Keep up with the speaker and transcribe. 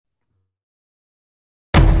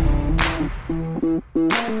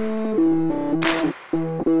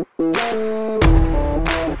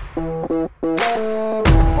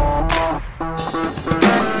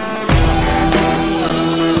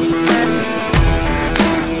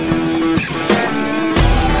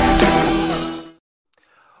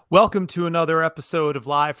Welcome to another episode of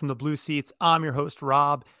Live from the Blue Seats. I'm your host,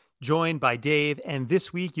 Rob, joined by Dave. And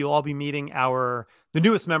this week, you'll all be meeting the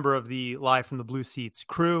newest member of the Live from the Blue Seats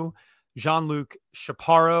crew, Jean-Luc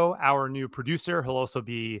Chaparro, our new producer. He'll also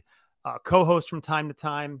be a co-host from time to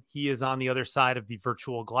time. He is on the other side of the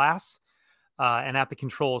virtual glass and at the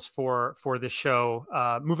controls for this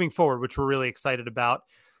show moving forward, which we're really excited about.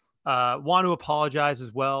 Want to apologize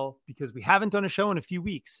as well because we haven't done a show in a few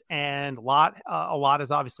weeks, and a lot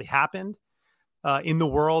has obviously happened in the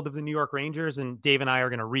world of the New York Rangers, and Dave and I are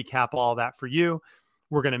going to recap all that for you.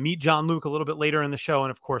 We're going to meet Jean-Luc a little bit later in the show,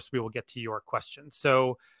 and of course we will get to your questions.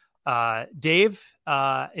 So Dave,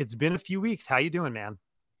 it's been a few weeks. How you doing, man?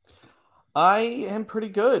 I am pretty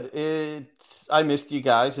good. I missed you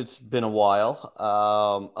guys. It's been a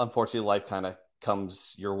while. Unfortunately, life kind of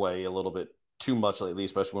comes your way a little bit too much lately,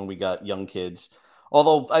 especially when we got young kids.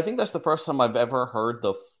 Although I think that's the first time I've ever heard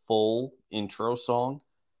the full intro song.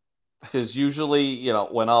 Because usually,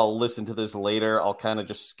 when I'll listen to this later, I'll kind of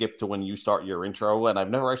just skip to when you start your intro, and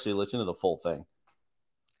I've never actually listened to the full thing.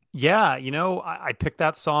 Yeah, I picked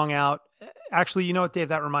that song out. Actually, you know what, Dave?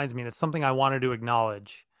 That reminds me, it's something I wanted to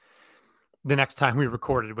acknowledge the next time we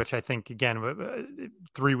recorded, which I think, again,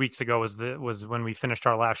 3 weeks ago was when we finished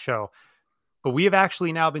our last show. But we have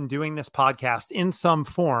actually now been doing this podcast in some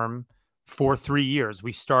form for 3 years.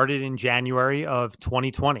 We started in January of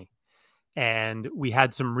 2020, and we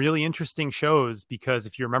had some really interesting shows because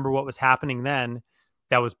if you remember what was happening then,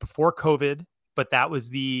 that was before COVID, but that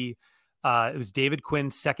was it was David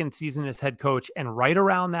Quinn's second season as head coach. And right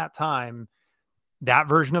around that time, that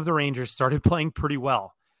version of the Rangers started playing pretty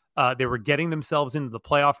well. They were getting themselves into the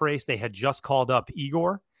playoff race. They had just called up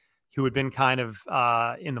Igor, who had been kind of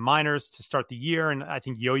in the minors to start the year. And I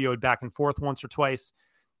think yo-yoed back and forth once or twice,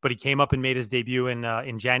 but he came up and made his debut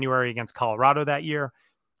in January against Colorado that year.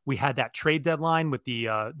 We had that trade deadline with the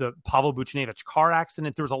Pavel Buchnevich car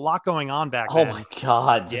accident. There was a lot going on back then. Oh my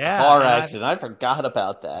God, the car accident. I forgot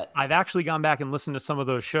about that. I've actually gone back and listened to some of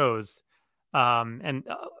those shows. And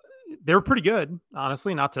they were pretty good,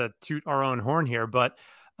 honestly, not to toot our own horn here, but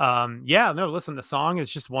listen, the song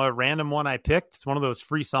is just one random one I picked. It's one of those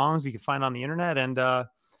free songs you can find on the internet, and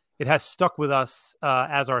it has stuck with us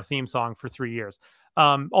as our theme song for 3 years.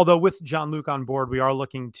 Although with Jean-Luc on board, we are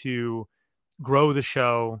looking to grow the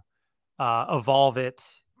show, evolve it,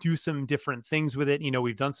 do some different things with it.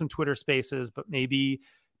 We've done some Twitter Spaces, but maybe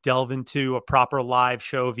delve into a proper live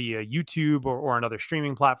show via YouTube or another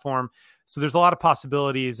streaming platform. So there's a lot of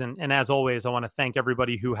possibilities. And as always, I want to thank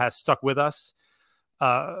everybody who has stuck with us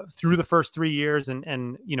through the first 3 years.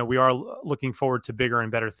 And we are looking forward to bigger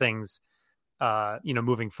and better things,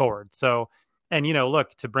 moving forward. So, and,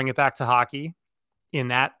 look, to bring it back to hockey, in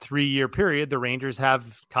that 3-year period, the Rangers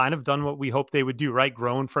have kind of done what we hoped they would do, right?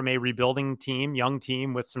 Grown from a rebuilding team, young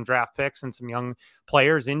team with some draft picks and some young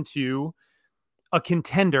players into a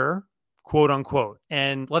contender, quote unquote.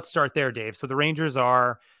 And let's start there, Dave. So the Rangers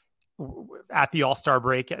are at the All-Star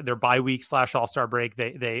break, their bye week / All-Star break.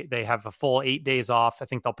 They have a full 8 days off. I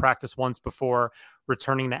think they'll practice once before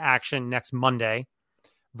returning to action next Monday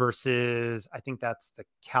versus, I think that's the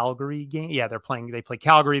Calgary game. Yeah, they play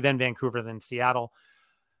Calgary, then Vancouver, then Seattle.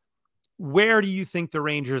 Where do you think the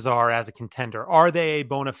Rangers are as a contender? Are they a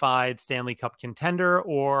bona fide Stanley Cup contender,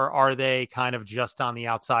 or are they kind of just on the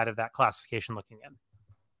outside of that classification looking in?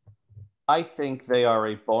 I think they are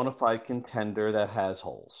a bona fide contender that has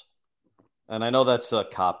holes. And I know that's a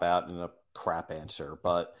cop-out and a crap answer,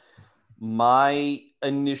 but my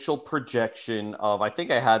initial projection of, I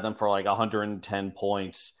think I had them for like 110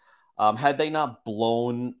 points. Had they not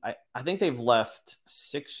blown, I think they've left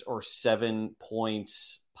 6 or 7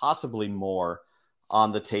 points, possibly more,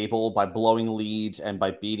 on the table by blowing leads and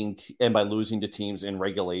by beating and by losing to teams in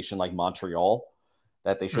regulation like Montreal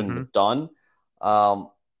that they shouldn't have done.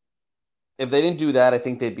 If they didn't do that, I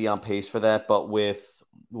think they'd be on pace for that. But with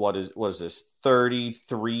what is this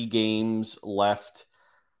 33 games left,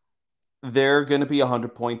 they're going to be a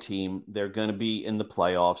 100-point team. They're going to be in the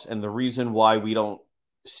playoffs. And the reason why we don't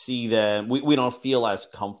see them, we don't feel as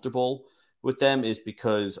comfortable with them is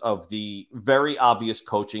because of the very obvious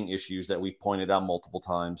coaching issues that we've pointed out multiple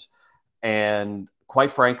times. And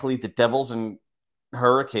quite frankly, the Devils and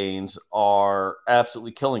Hurricanes are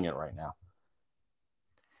absolutely killing it right now.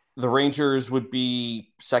 The Rangers would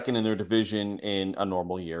be second in their division in a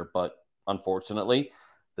normal year, but unfortunately,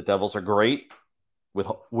 the Devils are great.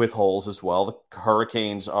 with holes as well. The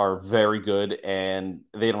Hurricanes are very good, and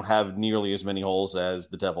they don't have nearly as many holes as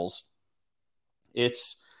the Devils.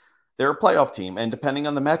 They're a playoff team, and depending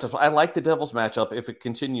on the matchup, I like the Devils matchup if it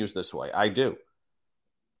continues this way. I do.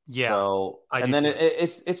 Yeah, So, I and do then too.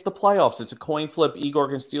 it's the playoffs. It's a coin flip. Igor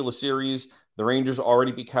can steal a series. The Rangers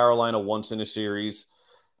already beat Carolina once in a series.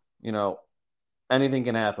 You know, anything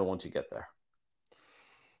can happen once you get there.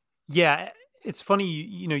 Yeah, it's funny,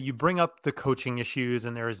 you bring up the coaching issues,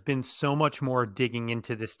 and there has been so much more digging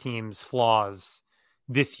into this team's flaws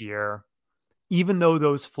this year, even though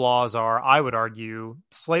those flaws are, I would argue,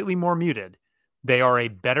 slightly more muted. They are a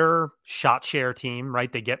better shot share team,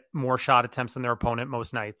 right? They get more shot attempts than their opponent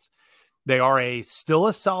most nights. They are still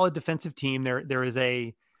a solid defensive team. There is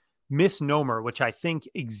a misnomer, which I think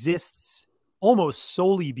exists almost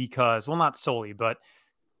solely because, well, not solely, but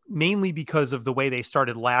mainly because of the way they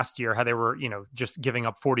started last year, how they were, just giving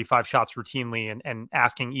up 45 shots routinely and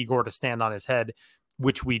asking Igor to stand on his head,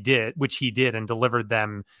 which he did and delivered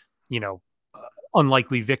them, you know,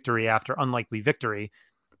 unlikely victory after unlikely victory.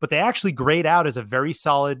 But they actually grade out as a very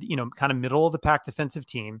solid, kind of middle of the pack defensive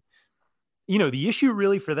team. The issue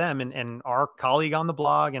really for them and our colleague on the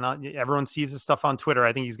blog and everyone sees this stuff on Twitter.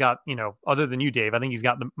 I think he's got, other than you, Dave, I think he's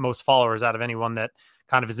got the most followers out of anyone that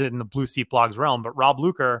kind of is in the Blue Seat Blogs realm. But Rob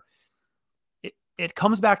Luker, it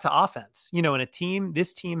comes back to offense, in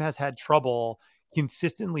this team has had trouble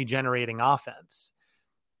consistently generating offense.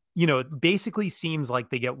 It basically seems like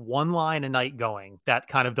they get one line a night going that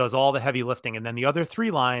kind of does all the heavy lifting. And then the other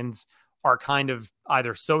three lines are kind of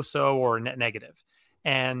either so-so or net negative.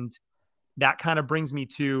 And that kind of brings me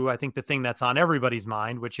to, I think, the thing that's on everybody's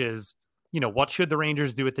mind, which is, what should the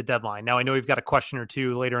Rangers do at the deadline? Now, I know we've got a question or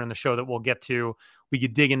two later in the show that we'll get to. We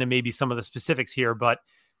could dig into maybe some of the specifics here, but,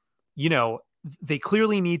 they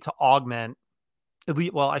clearly need to augment,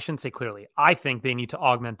 well, I shouldn't say clearly. I think they need to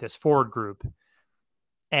augment this forward group.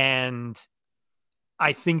 And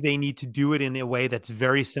I think they need to do it in a way that's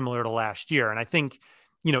very similar to last year. And I think,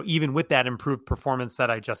 even with that improved performance that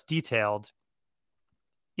I just detailed,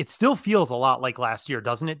 it still feels a lot like last year,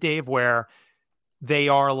 doesn't it, Dave? Where they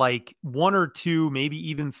are like one or two, maybe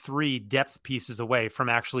even three depth pieces away from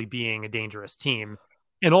actually being a dangerous team.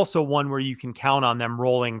 And also one where you can count on them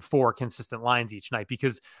rolling four consistent lines each night.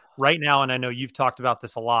 Because right now, and I know you've talked about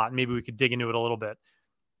this a lot, and maybe we could dig into it a little bit.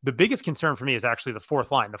 The biggest concern for me is actually the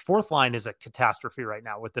fourth line. The fourth line is a catastrophe right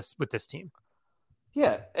now with this team.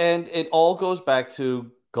 Yeah, and it all goes back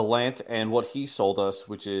to Gallant and what he sold us,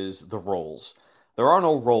 which is the roles. There are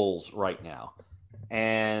no roles right now.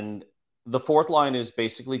 And the fourth line is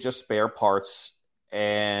basically just spare parts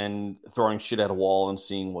and throwing shit at a wall and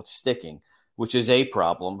seeing what's sticking, which is a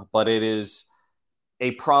problem, but it is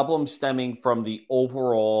a problem stemming from the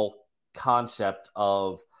overall concept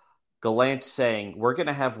of Gallant saying, we're going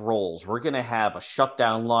to have roles. We're going to have a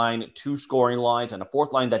shutdown line, two scoring lines, and a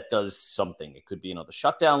fourth line that does something. It could be another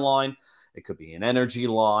shutdown line. It could be an energy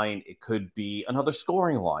line. It could be another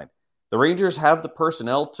scoring line. The Rangers have the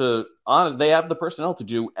personnel to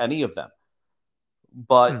do any of them.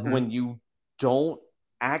 But when you don't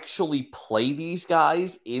actually play these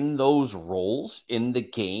guys in those roles in the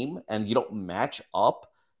game and you don't match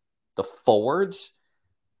up the forwards,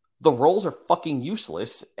 the roles are fucking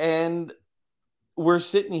useless. And we're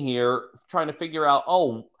sitting here trying to figure out,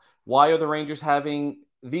 why are the Rangers having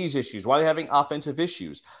these issues? Why are they having offensive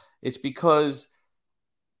issues? It's because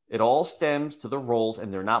it all stems to the roles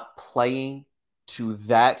and they're not playing to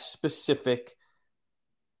that specific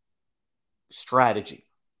strategy.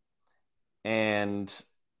 And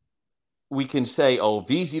we can say,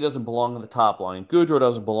 VZ doesn't belong on the top line. Goodrow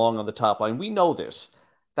doesn't belong on the top line. We know this.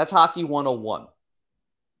 That's hockey 101.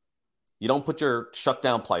 You don't put your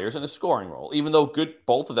shutdown players in a scoring role, even though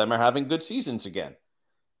both of them are having good seasons again.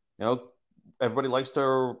 Everybody likes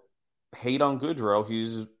to hate on Goodrow.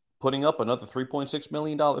 He's putting up another $3.6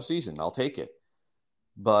 million season. I'll take it.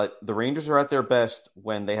 But the Rangers are at their best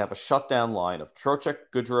when they have a shutdown line of Trocheck,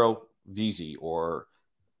 Goodrow, VZ, or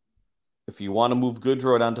if you want to move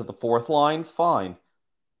Goodrow down to the fourth line, fine.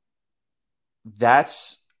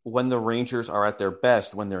 That's when the Rangers are at their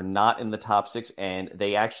best, when they're not in the top six and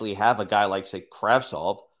they actually have a guy like, say,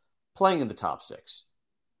 Kravtsov playing in the top six.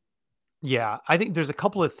 Yeah, I think there's a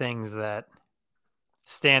couple of things that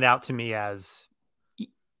stand out to me as,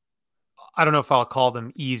 I don't know if I'll call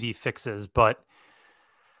them easy fixes, but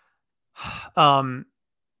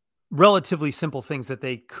relatively simple things that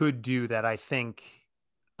they could do that I think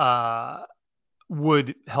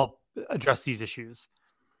would help address these issues.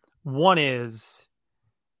 One is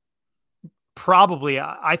probably,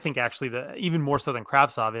 I think actually even more so than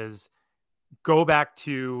Kravtsov is go back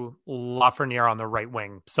to Lafreniere on the right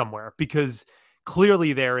wing somewhere, because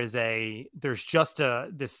clearly there's just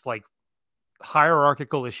this like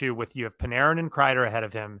hierarchical issue with, you have Panarin and Kreider ahead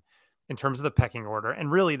of him in terms of the pecking order.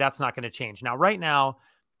 And really that's not going to change. Now, right now,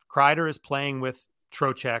 Kreider is playing with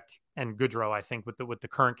Trocheck and Goodrow, I think, with the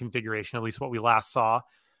current configuration, at least what we last saw,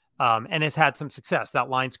 and has had some success. That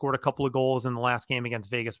line scored a couple of goals in the last game against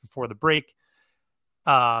Vegas before the break.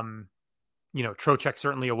 Trocheck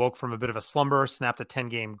certainly awoke from a bit of a slumber, snapped a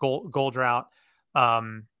 10-game goal drought.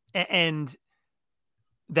 And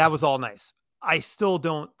that was all nice. I still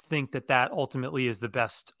don't think that ultimately is the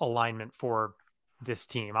best alignment for this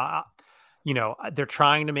team. They're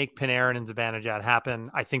trying to make Panarin and Zibanejad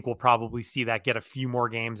happen. I think we'll probably see that get a few more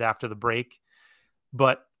games after the break,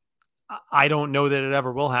 but I don't know that it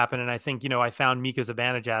ever will happen. And I think, I found Mika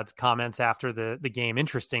Zibanejad's comments after the game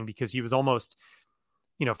interesting, because he was almost,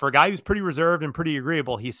 for a guy who's pretty reserved and pretty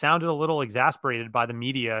agreeable, he sounded a little exasperated by the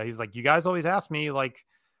media. He's like, you guys always ask me, like,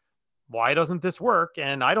 why doesn't this work?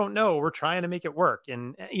 And I don't know, we're trying to make it work.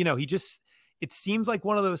 And, it seems like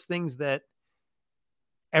one of those things that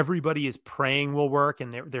everybody is praying will work.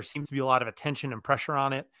 And there seems to be a lot of attention and pressure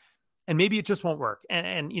on it. And maybe it just won't work.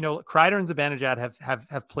 And Kreider and Zibanejad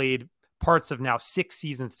have played parts of now 6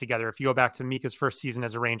 seasons together. If you go back to Mika's first season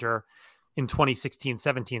as a Ranger in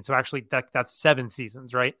 2016-17. So actually that's 7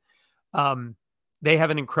 seasons, right? They have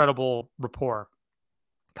an incredible rapport.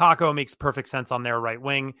 Kakko makes perfect sense on their right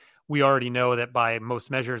wing. We already know that by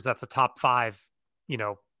most measures, that's a top 5,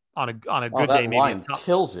 on a good day, maybe line a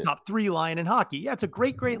kills it. Top 3 line in hockey. Yeah, it's a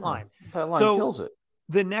great line. That line kills it.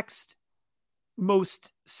 The next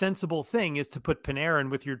most sensible thing is to put Panarin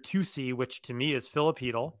with your 2C, which to me is Filip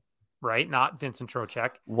Chytil, right? Not Vincent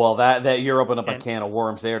Trocheck. Well, that you're opening up a can of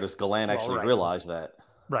worms there. Does Gallant actually realize that?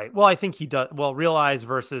 Right. Well, I think he does. Well, realize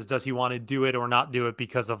versus does he want to do it or not do it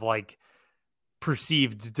because of like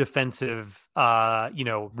perceived defensive,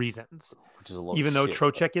 reasons. Which is a little even though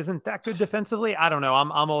Trocheck isn't that good defensively. I don't know.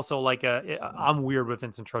 I'm also like I'm weird with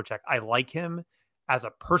Vincent Trocheck. I like him as a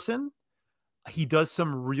person. He does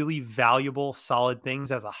some really valuable, solid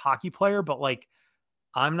things as a hockey player, but like,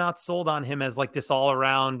 I'm not sold on him as like this all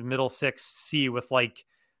around middle 6C with like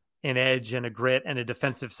an edge and a grit and a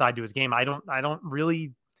defensive side to his game. I don't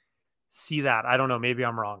really see that. I don't know. Maybe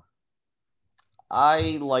I'm wrong.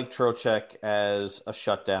 I like Trocheck as a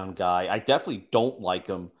shutdown guy. I definitely don't like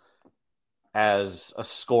him as a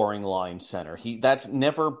scoring line center. That's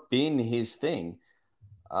never been his thing.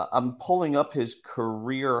 I'm pulling up his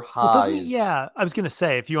career highs. Yeah, I was going to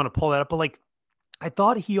say, if you want to pull that up, but like, I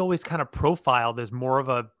thought he always kind of profiled as more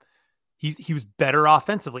of he was better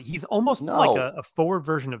offensively. He's almost like a forward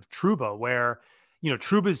version of Trouba, where,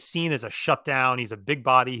 Trouba's seen as a shutdown. He's a big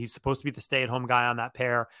body. He's supposed to be the stay-at-home guy on that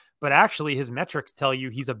pair, but actually his metrics tell you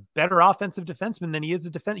he's a better offensive defenseman than he is a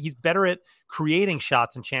defense. He's better at creating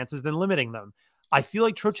shots and chances than limiting them. I feel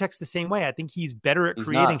like Trocheck's the same way. I think he's better at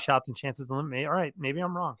creating shots and chances than limiting. All right, maybe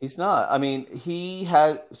I'm wrong. He's not. I mean,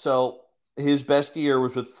 his best year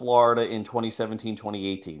was with Florida in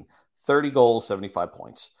 2017-2018. 30 goals, 75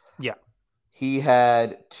 points. Yeah. He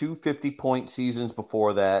had 2 50-point seasons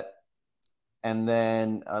before that, and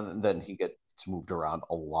then he gets moved around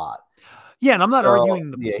a lot. Yeah, and I'm not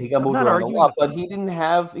arguing. He got moved around a lot, but he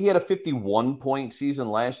had a 51-point season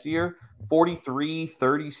last year, 43,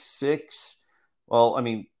 36. Well, I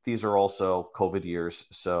mean, these are also COVID years,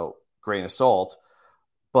 so grain of salt.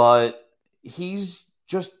 But he's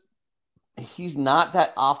not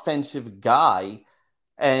that offensive guy.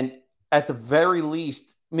 And at the very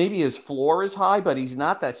least, maybe his floor is high, but he's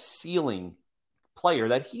not that ceiling player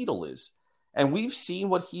that Chytil is. And we've seen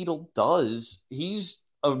what Chytil does. He's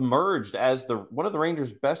emerged as one of the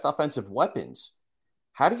Rangers' best offensive weapons.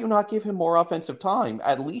 How do you not give him more offensive time,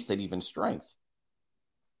 at least at even strength?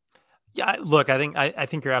 Yeah, look, I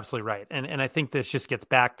think you're absolutely right. And I think this just gets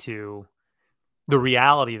back to the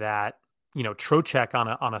reality that, Trocheck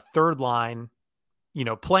on a third line,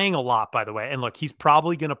 playing a lot, by the way. And look, he's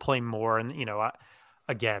probably going to play more. And,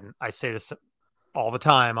 again, I say this all the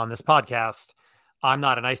time on this podcast. I'm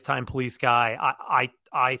not an ice time police guy.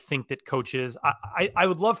 I think that coaches, I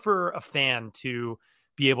would love for a fan to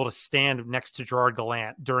be able to stand next to Gerard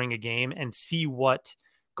Gallant during a game and see what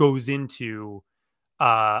goes into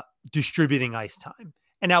distributing ice time.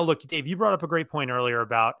 And now look, Dave, you brought up a great point earlier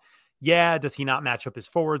about, does he not match up his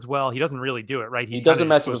forwards well? He doesn't really do it, right? He doesn't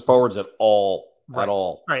match up his forwards at all. Right. At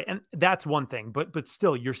all. Right. And that's one thing, but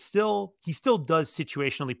still, he still does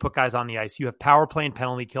situationally put guys on the ice. You have power play and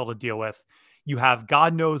penalty kill to deal with. You have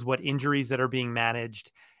God knows what injuries that are being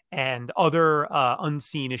managed and other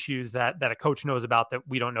unseen issues that a coach knows about that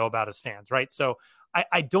we don't know about as fans. Right. So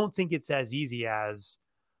I don't think it's as easy as,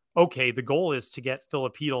 okay, the goal is to get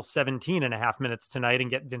Filip Chytil 17 and a half minutes tonight and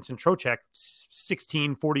get Vincent Trocheck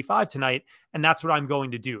 16:45 tonight. And that's what I'm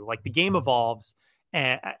going to do. Like, the game evolves,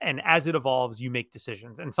 and as it evolves, you make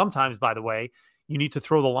decisions. And sometimes, by the way, you need to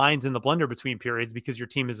throw the lines in the blender between periods because your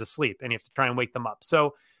team is asleep and you have to try and wake them up.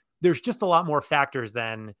 So there's just a lot more factors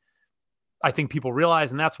than I think people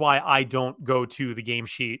realize. And that's why I don't go to the game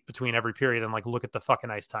sheet between every period and like look at the fucking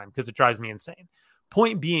ice time, because it drives me insane.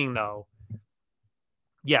 Point being, though,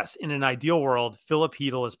 yes, in an ideal world, Filip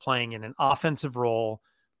Chytil is playing in an offensive role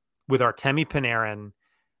with Artemi Panarin.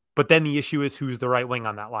 But then the issue is, who's the right wing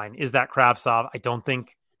on that line? Is that Kravtsov? I don't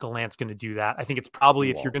think Gallant's going to do that. I think it's probably,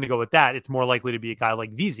 if you're going to go with that, it's more likely to be a guy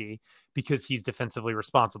like Vesey, because he's defensively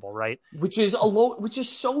responsible, right? Which is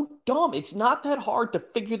so dumb. It's not that hard to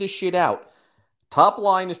figure this shit out. Top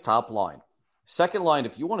line is top line. Second line,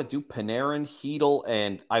 if you want to do Panarin, Chytil,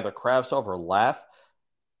 and either Kravtsov or Laugh,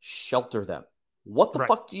 shelter them. What the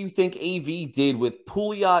fuck do you think AV did with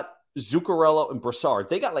Pouliot, Zuccarello, and Brassard?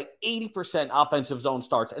 They got like 80% offensive zone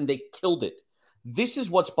starts, and they killed it. This is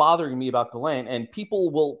what's bothering me about Gallant, and people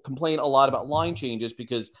will complain a lot about line changes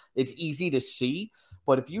because it's easy to see.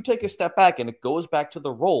 But if you take a step back and it goes back to the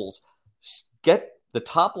roles, get the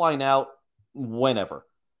top line out whenever.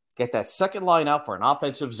 Get that second line out for an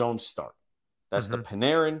offensive zone start. That's the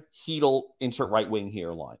Panarin, Chytil, insert right wing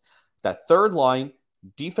here line. That third line,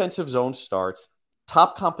 defensive zone starts,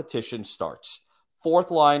 top competition starts.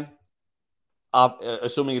 Fourth line,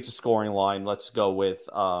 assuming it's a scoring line, let's go with,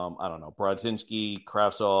 I don't know, Brodzinski,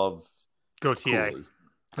 Kravtsov, Gauthier.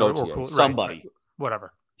 Somebody. Right.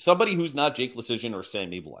 Whatever. Somebody who's not Jake Leschyshyn or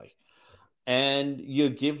Sam Nibley. And you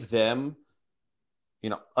give them,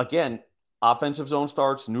 again, offensive zone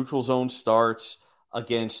starts, neutral zone starts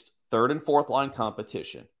against third and fourth line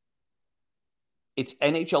competition. It's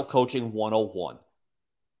NHL coaching 101.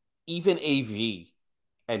 Even AV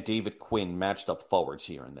and David Quinn matched up forwards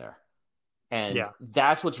here and there. And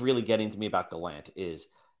that's what's really getting to me about Gallant, is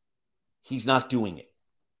he's not doing it.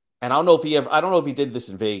 And I don't know if he did this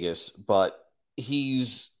in Vegas, but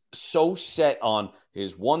he's so set on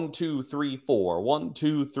his 1, 2, 3, 4, 1,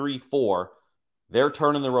 2, 3, 4, their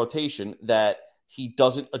turn in the rotation, that he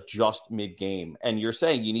doesn't adjust mid-game. And you're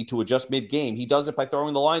saying you need to adjust mid-game. He does it by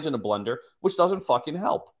throwing the lines in a blender, which doesn't fucking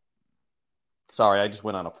help. Sorry, I just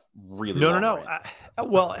went on a really long rant.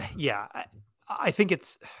 I think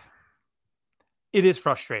it is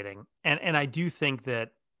frustrating. And I do think that,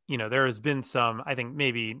 there has been some, I think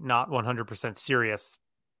maybe not 100% serious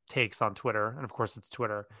takes on Twitter. And of course it's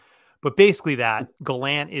Twitter, but basically that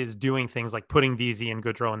Gallant is doing things like putting Vesey and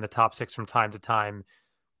Goodrow in the top 6 from time to time,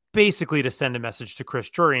 basically to send a message to Chris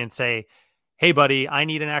Drury and say, hey buddy, I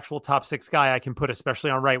need an actual top 6 guy I can put,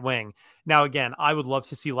 especially on right wing. Now, again, I would love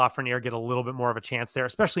to see Lafreniere get a little bit more of a chance there,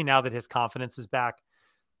 especially now that his confidence is back.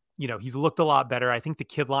 He's looked a lot better. I think the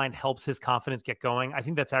kid line helps his confidence get going. I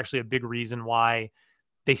think that's actually a big reason why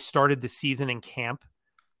they started the season in camp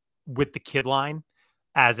with the kid line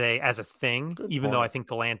as a thing, even though I think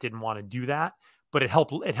Gallant didn't want to do that, but it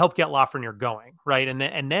helped get Lafreniere going. Right.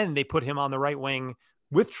 And then they put him on the right wing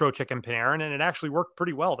with Trocheck and Panarin, and it actually worked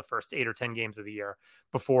pretty well the first 8 or 10 games of the year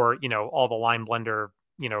before, all the line blender,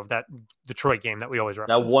 that Detroit game that we always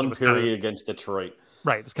reference. That one period against Detroit.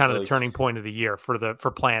 Right. It was kind of the turning point of the year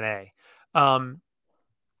for plan A.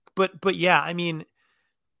 But yeah, I mean,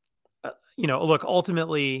 look,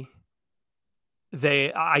 ultimately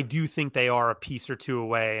I do think they are a piece or two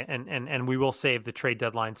away, and we will save the trade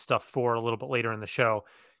deadline stuff for a little bit later in the show.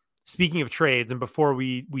 Speaking of trades, and before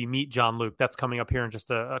we meet John Luke, that's coming up here in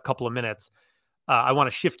just a couple of minutes. I want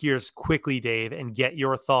to shift gears quickly, Dave, and get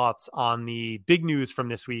your thoughts on the big news from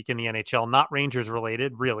this week in the NHL, not Rangers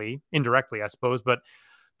related, really, indirectly, I suppose, but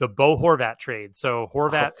the Bo Horvat trade. So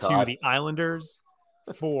Horvat to the Islanders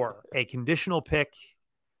for a conditional pick,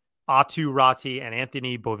 Aatu Ratti and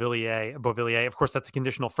Anthony Beauvillier. Of course, that's a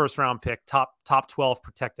conditional first-round pick, top 12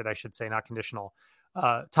 protected, I should say, not conditional.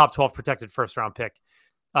 Top 12 protected first-round pick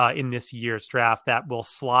in this year's draft that will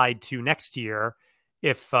slide to next year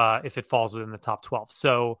if it falls within the top 12.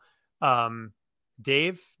 So,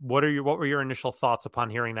 Dave, what were your initial thoughts upon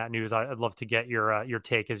hearing that news? I'd love to get your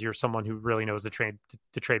take, as you're someone who really knows the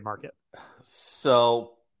trade market.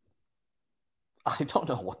 So, I don't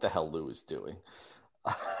know what the hell Lou is doing.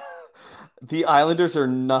 The Islanders are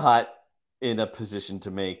not in a position to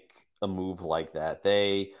make a move like that.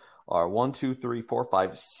 They are 1, 2, 3, 4,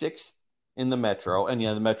 5, 6 in the Metro. And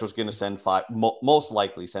the Metro's going to send 5, most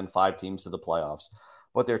likely send 5 teams to the playoffs.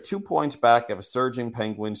 But they're 2 points back of a surging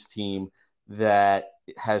Penguins team that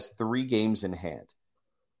has 3 games in hand.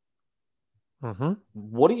 Mm-hmm.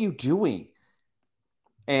 What are you doing?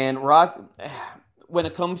 And when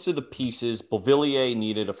it comes to the pieces, Beauvillier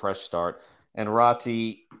needed a fresh start. And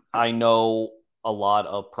Ratti, I know a lot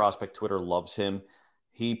of prospect Twitter loves him.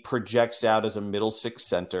 He projects out as a middle six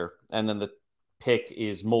center, and then the pick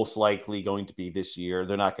is most likely going to be this year.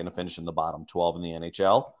 They're not going to finish in the bottom 12 in the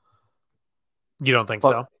NHL. You don't think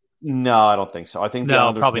so? No, I don't think so. I think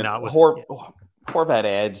no, probably not. Horvat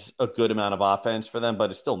adds a good amount of offense for them, but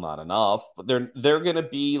it's still not enough. But they're going to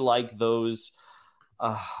be like those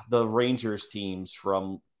the Rangers teams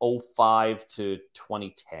from 05 to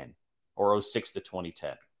 2010 or 06 to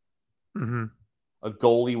 2010. Mm-hmm. A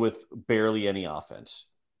goalie with barely any offense.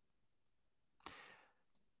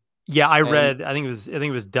 Yeah, I think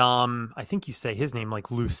it was Dom. I think you say his name like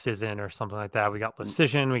Lucizen or something like that. We got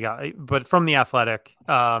Lucizen. But from The Athletic.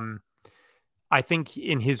 I think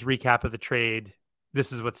in his recap of the trade,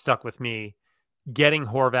 this is what stuck with me. Getting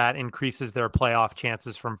Horvat increases their playoff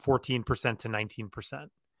chances from 14% to 19%.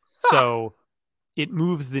 So it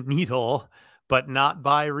moves the needle, but not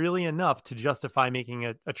by really enough to justify making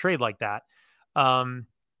a trade like that.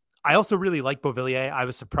 I also really like Beauvillier. I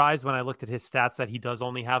was surprised when I looked at his stats that he does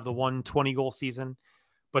only have the 120 goal season,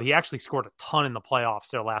 but he actually scored a ton in the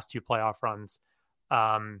playoffs, their last two playoff runs.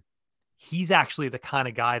 He's actually the kind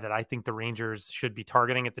of guy that I think the Rangers should be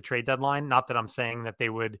targeting at the trade deadline. Not that I'm saying that they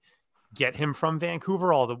would get him from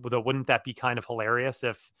Vancouver, although wouldn't that be kind of hilarious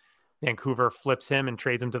if Vancouver flips him and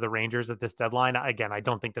trades him to the Rangers at this deadline? Again, I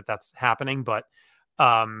don't think that that's happening, but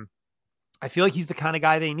I feel like he's the kind of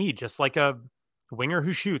guy they need, just like a winger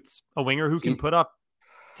who shoots, a winger who can put up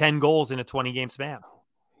 10 goals in a 20-game span.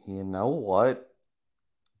 You know what?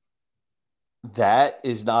 That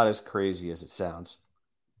is not as crazy as it sounds.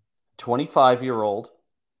 25-year-old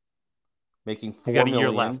making $4 million. Year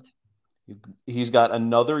left. He's got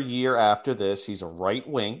another year after this. He's a right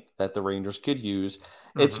wing that the Rangers could use.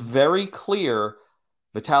 Mm-hmm. It's very clear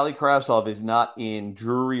Vitaly Kravtsov is not in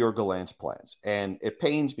Drury or Gallant's plans. And it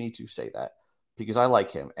pains me to say that because I like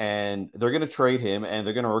him. And they're going to trade him and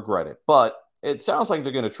they're going to regret it. But it sounds like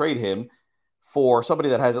they're going to trade him for somebody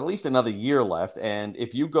that has at least another year left. And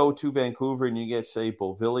if you go to Vancouver and you get, say,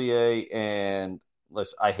 Beauvillier and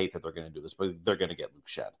listen, I hate that they're going to do this, but they're going to get Luke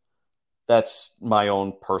Schenn. That's my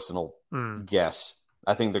own personal guess.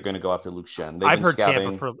 I think they're going to go after Luke Schenn. I've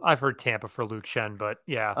heard Tampa for Luke Schenn, but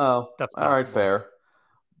yeah. Oh, that's possible. All right, fair.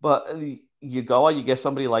 But you go out, you get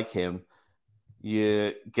somebody like him,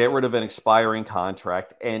 you get rid of an expiring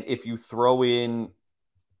contract, and if you throw in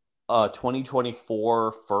a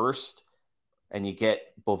 2024 first and you get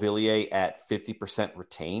Beauvillier at 50%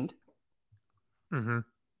 retained,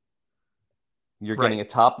 you're getting a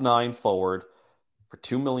top 9 forward for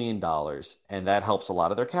 $2 million, and that helps a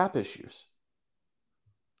lot of their cap issues.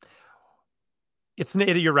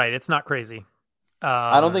 You're right. It's not crazy.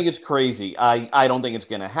 I don't think it's crazy. I don't think it's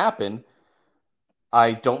going to happen.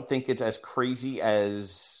 I don't think it's as crazy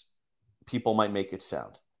as people might make it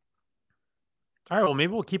sound. All right. Well,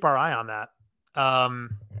 maybe we'll keep our eye on that.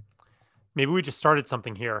 Maybe we just started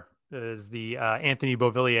something here. Is the Anthony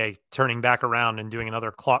Beauvillier turning back around and doing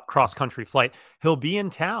another cross-country flight. He'll be in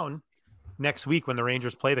town next week when the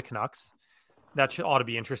Rangers play the Canucks. That ought to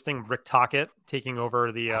be interesting. Rick Tocchet taking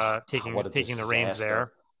over the taking the reins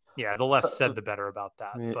there. Yeah, the less said, the better about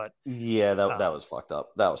that. But yeah, that was fucked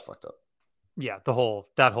up. That was fucked up. Yeah,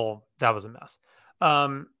 that was a mess.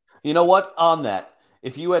 You know what? On that,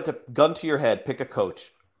 if you had to gun to your head, pick a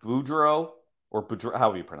coach, Boudreau or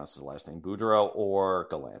however you pronounce his last name, Boudreau or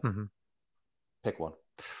Gallant. Mm-hmm. Pick one.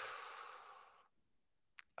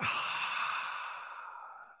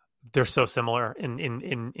 They're so similar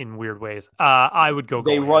in weird ways. I would go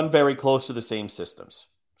Gallant. They run very close to the same systems.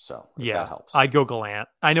 So that helps. I'd go Gallant.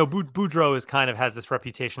 I know Boudreau has this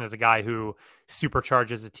reputation as a guy who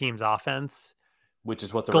supercharges the team's offense. Which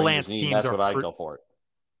is what the Rangers need. That's what I'd go for it.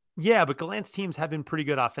 Yeah, but Gallant's teams have been pretty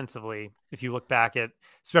good offensively. If you look back at,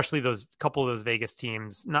 especially those couple of those Vegas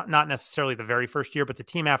teams, not necessarily the very first year, but the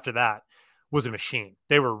team after that was a machine.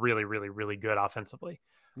 They were really, really, really good offensively.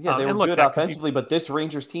 Yeah, they were good offensively, but this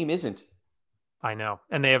Rangers team isn't. I know,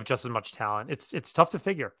 and they have just as much talent. It's tough to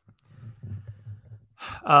figure.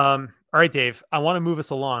 All right, Dave, I want to move us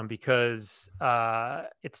along because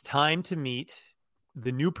it's time to meet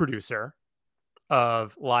the new producer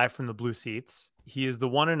of Live from the Blue Seats. He is the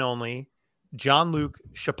one and only Jean-Luc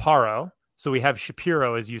Chaparro. So we have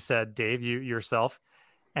Shapiro, as you said, Dave, you yourself,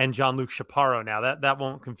 and Jean-Luc Chaparro. Now that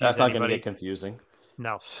won't confuse That's not going to get confusing.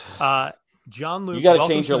 No. Jean-Luc, you got to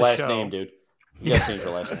change your last name, dude. You got to change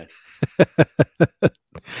your last name.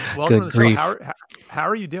 Welcome to the show. How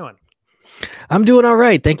are you doing? I'm doing all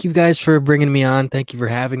right. Thank you guys for bringing me on. Thank you for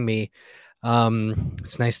having me.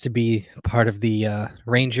 It's nice to be part of the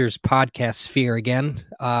Rangers podcast sphere again.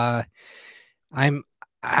 I'm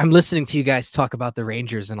listening to you guys talk about the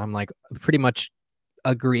Rangers, and I'm like pretty much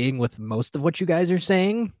agreeing with most of what you guys are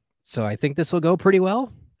saying. So I think this will go pretty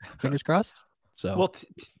well. Fingers crossed. So, well,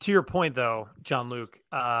 to your point though, John Luke,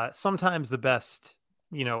 sometimes the best,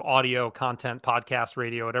 audio content, podcast,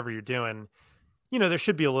 radio, whatever you're doing, there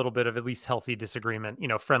should be a little bit of at least healthy disagreement,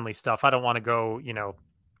 friendly stuff. I don't want to go,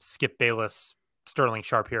 Skip Bayless, Sterling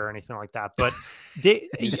Sharp here or anything like that. But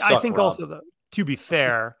I think Rob. also, to be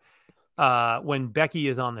fair, when Becky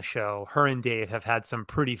is on the show, her and Dave have had some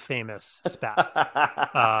pretty famous spats.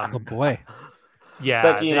 oh boy. Yeah.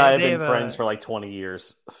 Becky and I have been friends for like 20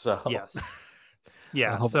 years. So yes.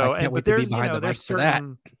 Yeah. But there's, there's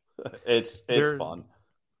certain, it's fun.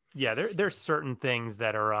 Yeah. There's certain things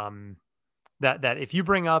that are, that if you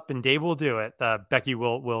bring up, and Dave will do it, Becky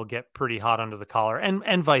will get pretty hot under the collar,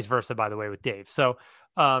 and vice versa, by the way, with Dave. So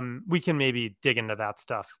we can maybe dig into that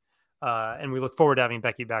stuff. And we look forward to having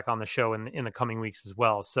Becky back on the show in the coming weeks as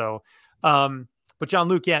well. So, but John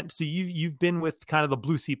Luke, yeah, so you've been with kind of the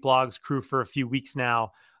Blue Seat Blogs crew for a few weeks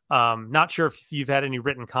now. Not sure if you've had any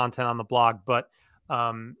written content on the blog, but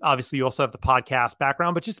obviously you also have the podcast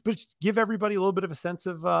background, but just give everybody a little bit of a sense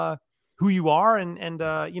of who you are and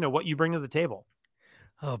what you bring to the table.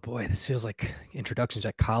 Oh boy, this feels like introductions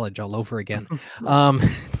at college all over again.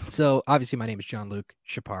 So obviously my name is John Luke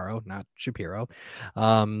Chaparro, not Shapiro.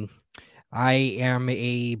 I am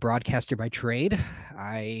a broadcaster by trade.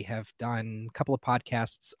 I have done a couple of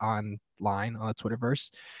podcasts online on the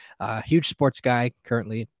Twitterverse. Huge sports guy,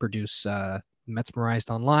 currently produce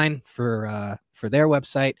Metsmerized Online for their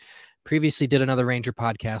website. Previously did another Ranger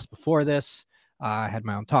podcast before this. I had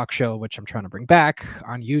my own talk show, which I'm trying to bring back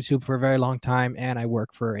on YouTube for a very long time. And I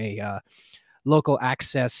work for a local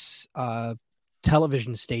access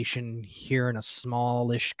television station here in a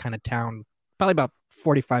smallish kind of town, probably about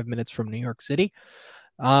 45 minutes from New York City.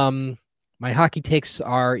 My hockey takes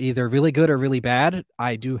are either really good or really bad.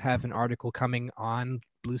 I do have an article coming on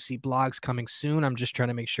Blue Seat Blogs coming soon. I'm just trying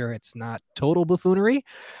to make sure it's not total buffoonery.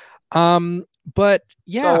 But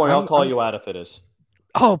yeah, don't worry, I'll call you out if it is.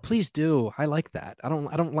 Oh, please do. I like that. I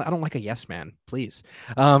don't like a yes man, please.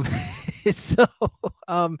 No,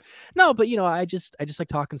 but I just like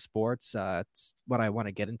talking sports. It's what I want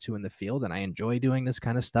to get into in the field, and I enjoy doing this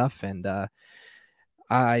kind of stuff. And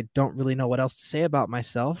I don't really know what else to say about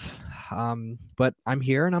myself. But I'm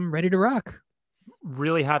here and I'm ready to rock.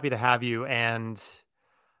 Really happy to have you. And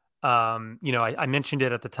I mentioned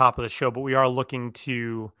it at the top of the show, but we are looking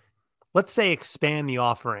to, let's say, expand the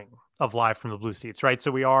offering of Live from the Blue Seats, right? So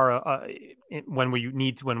we are, when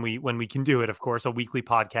we can do it, of course, a weekly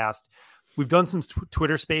podcast. We've done some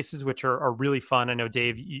Twitter spaces, which are really fun. I know,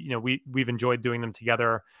 Dave, we've enjoyed doing them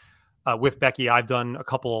together with Becky. I've done a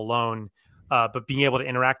couple alone, but being able to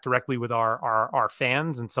interact directly with our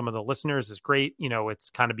fans and some of the listeners is great. It's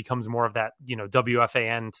kind of becomes more of that,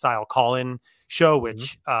 WFAN style call-in show,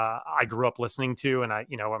 which I grew up listening to, and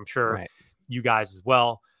I'm sure you guys as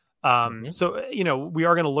well. So, we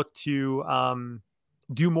are going to look to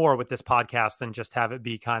do more with this podcast than just have it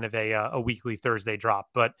be kind of a weekly Thursday drop.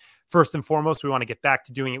 But first and foremost, we want to get back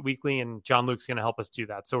to doing it weekly, and John Luke's going to help us do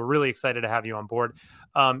that. So we're really excited to have you on board.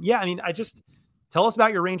 Tell us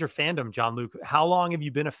about your Ranger fandom, John Luke. How long have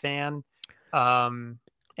you been a fan?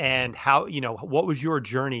 And how, what was your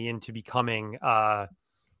journey into becoming, a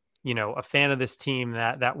fan of this team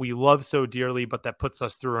that we love so dearly, but that puts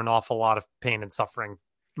us through an awful lot of pain and suffering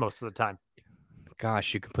most of the time?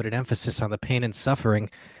 Gosh, you can put an emphasis on the pain and suffering.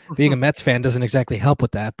 Being a Mets fan doesn't exactly help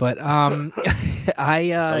with that, but are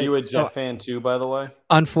you a Jet fan too, by the way?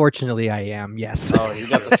 Unfortunately, I am. Yes. Oh, you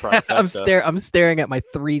got the trifecta. I'm staring at my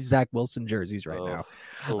 3 Zach Wilson jerseys right now.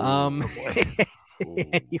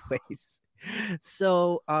 Anyways,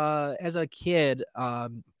 so as a kid,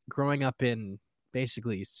 growing up in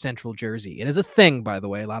basically Central Jersey, it is a thing, by the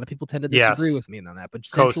way. A lot of people tend to disagree with me on that, but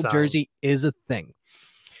Central Jersey is a thing.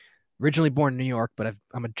 Originally born in New York, but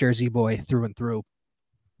I'm a Jersey boy through and through.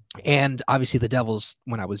 And obviously the Devils,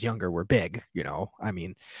 when I was younger, were big. I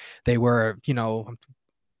mean, they were, making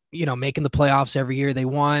the playoffs every year. They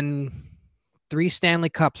won 3 Stanley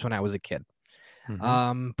Cups when I was a kid.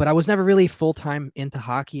 Mm-hmm. But I was never really full-time into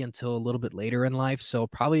hockey until a little bit later in life. So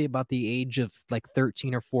probably about the age of like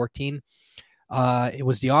 13 or 14. It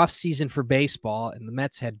was the off season for baseball, and the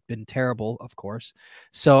Mets had been terrible, of course.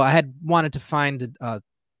 So I had wanted to find a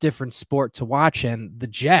different sport to watch, and the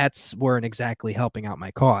Jets weren't exactly helping out my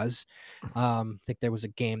cause. I think there was a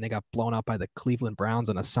game they got blown out by the Cleveland Browns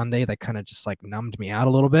on a Sunday that kind of just like numbed me out a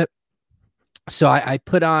little bit. So I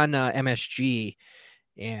put on MSG,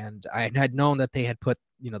 And I had known that they had put,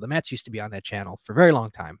 the Mets used to be on that channel for a very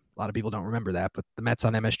long time. A lot of people don't remember that, but the Mets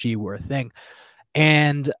on MSG were a thing.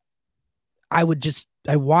 And I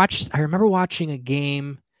remember watching a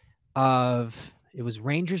game it was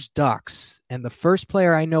Rangers Ducks, and the first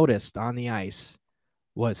player I noticed on the ice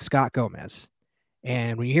was Scott Gomez.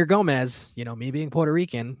 And when you hear Gomez, me being Puerto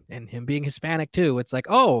Rican and him being Hispanic too, it's like,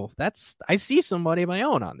 oh, I see somebody of my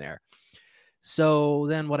own on there. So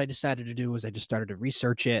then what I decided to do was I just started to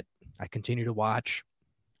research it. I continued to watch.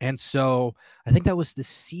 And so I think that was the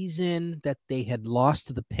season that they had lost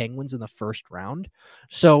to the Penguins in the first round.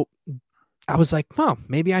 So I was like,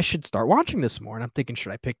 maybe I should start watching this more. And I'm thinking,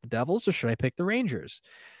 should I pick the Devils or should I pick the Rangers?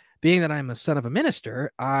 Being that I'm a son of a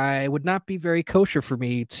minister, I would not be very kosher for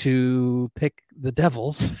me to pick the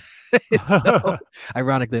Devils. So,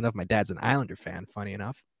 ironically enough, my dad's an Islander fan, funny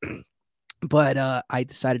enough. But I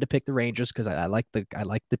decided to pick the Rangers because I liked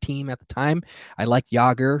the team at the time. I liked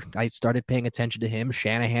Yager. I started paying attention to him.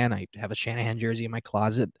 Shanahan. I have a Shanahan jersey in my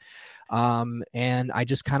closet. And I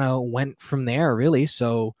just kind of went from there, really.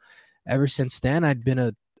 So ever since then, I'd been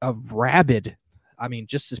a rabid. I mean,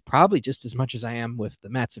 probably just as much as I am with the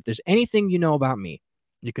Mets. If there's anything you know about me,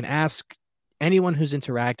 you can ask anyone who's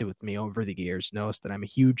interacted with me over the years knows that I'm a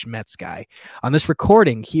huge Mets guy. On this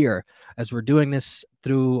recording here, as we're doing this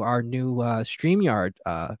through our new StreamYard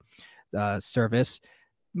service,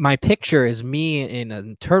 my picture is me in a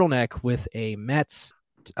turtleneck with a Mets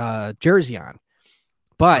jersey on.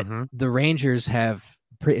 But the Rangers have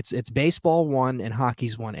it's baseball 1 and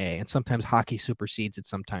hockey's 1A, and sometimes hockey supersedes it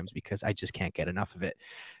sometimes because I just can't get enough of it.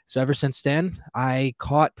 So ever since then, I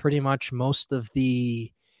caught pretty much most of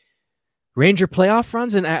the Ranger playoff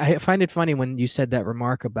runs, and I find it funny when you said that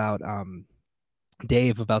remark about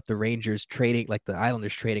Dave about the Rangers trading, like the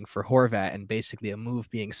Islanders trading for Horvat, and basically a move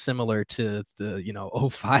being similar to the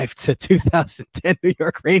 05 to 2010 New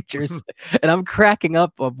York Rangers. And I'm cracking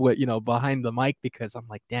up of what behind the mic because I'm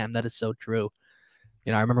like, damn, that is so true.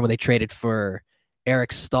 I remember when they traded for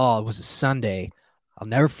Eric Stahl. It was a Sunday. I'll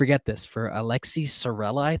never forget this, for Alexi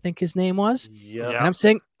Sorella, I think his name was. Yeah. And I'm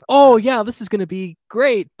saying, oh yeah, this is going to be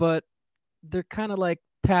great, but they're kind of like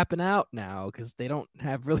tapping out now because they don't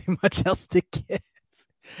have really much else to give.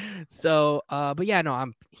 So, but yeah, no,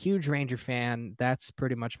 I'm a huge Ranger fan. That's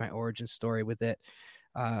pretty much my origin story with it.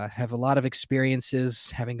 Have a lot of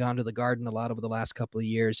experiences having gone to the Garden a lot over the last couple of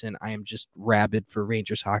years, and I am just rabid for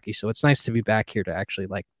Rangers hockey. So it's nice to be back here to actually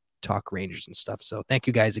talk Rangers and stuff. So thank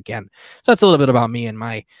you guys again. So that's a little bit about me and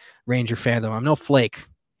my Ranger fandom. I'm no flake.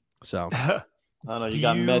 So I don't know. You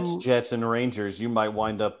got Mets, Jets, and Rangers. You might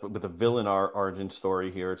wind up with a villain origin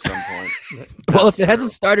story here at some point. Well, if it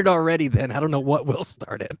hasn't started already, then I don't know what will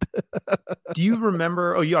start it. Do you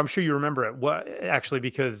remember? I'm sure you remember it. What actually,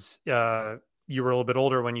 because you were a little bit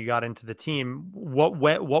older when you got into the team. What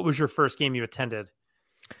was your first game you attended?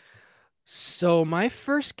 So my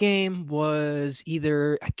first game was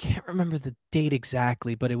I can't remember the date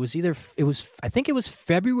exactly, but I think it was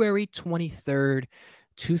February 23rd,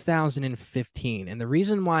 2015. And the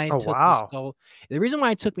reason why it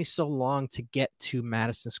took me so long to get to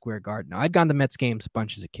Madison Square Garden. Now, I'd gone to Mets games a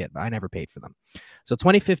bunch as a kid, but I never paid for them. So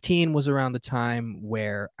 2015 was around the time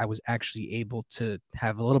where I was actually able to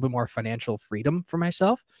have a little bit more financial freedom for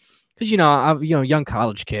myself. Because, I'm young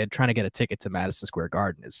college kid trying to get a ticket to Madison Square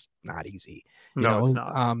Garden is not easy. It's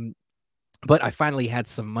not. But I finally had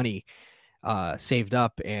some money saved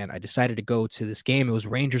up, and I decided to go to this game. It was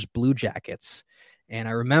Rangers Blue Jackets. And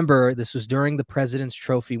I remember this was during the President's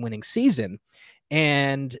Trophy winning season.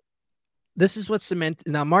 And this is what cemented.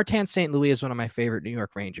 Now, Martin St. Louis is one of my favorite New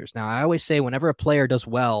York Rangers. Now, I always say whenever a player does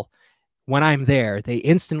well, when I'm there, they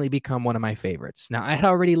instantly become one of my favorites. Now, I had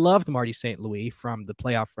already loved Marty St. Louis from the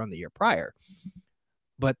playoff run the year prior.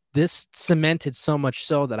 But this cemented so much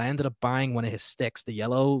so that I ended up buying one of his sticks, the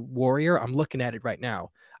Yellow Warrior. I'm looking at it right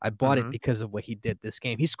now. I bought it because of what he did this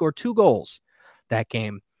game. He scored 2 goals that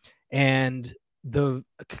game. And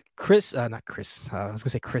Chris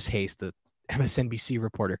Hayes, the MSNBC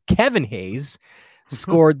reporter, Kevin Hayes,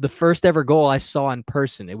 scored the first ever goal I saw in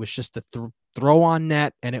person. It was just a throw on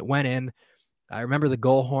net, and it went in. I remember the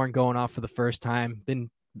goal horn going off for the first time. Been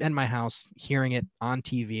in my house hearing it on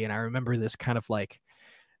TV, and I remember this kind of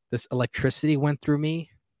this electricity went through me,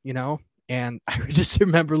 and I just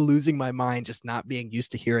remember losing my mind, just not being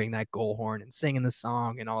used to hearing that goal horn and singing the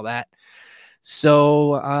song and all that.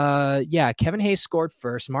 So, Kevin Hayes scored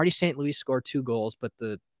first. Marty St. Louis scored 2 goals, but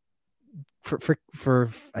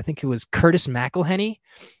for I think it was Curtis McElhenney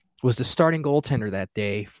was the starting goaltender that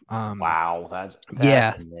day. Wow, that's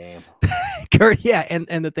a name. Kurt, yeah,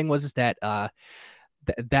 and the thing was that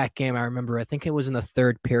that game I remember. I think it was in the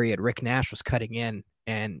third period. Rick Nash was cutting in,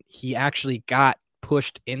 and he actually got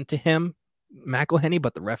pushed into him, McElhenney,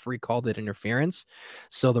 but the referee called it interference.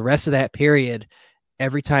 So the rest of that period,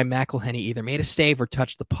 every time McElhenney either made a save or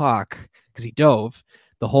touched the puck because he dove,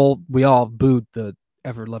 we all booed the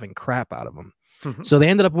ever-loving crap out of him. So they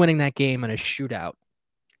ended up winning that game in a shootout.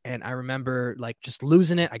 And I remember like just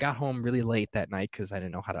losing it. I got home really late that night because I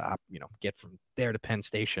didn't know how to, get from there to Penn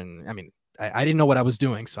Station. I mean, I didn't know what I was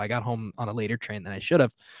doing. So I got home on a later train than I should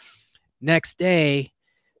have. Next day,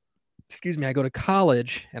 I go to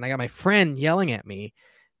college and I got my friend yelling at me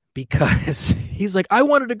because he's like, I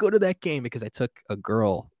wanted to go to that game because I took a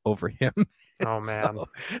girl over him. Oh man.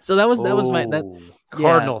 So that was my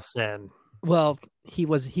cardinal sin. Well, he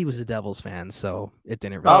was a Devils fan, so it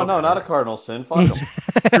didn't really. Oh no, not a cardinal sin. Fuck him.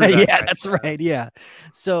 Yeah, that's right. Yeah.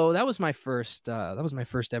 So that was my first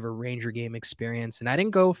ever Ranger game experience, and I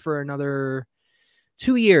didn't go for another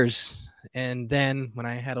 2 years. And then when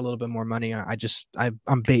I had a little bit more money,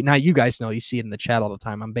 I'm now you guys know, you see it in the chat all the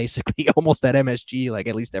time. I'm basically almost at MSG like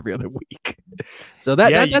at least every other week. So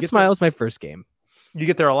that was my first game. You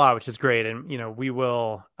get there a lot, which is great. And, we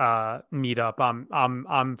will meet up.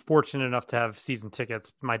 I'm fortunate enough to have season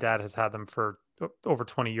tickets. My dad has had them for over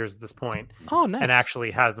 20 years at this point. Oh, nice. And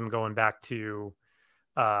actually has them going back to,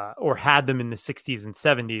 or had them in the 60s and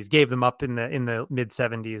 70s, gave them up in the mid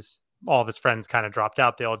 70s. All of his friends kind of dropped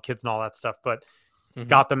out, the old kids and all that stuff, but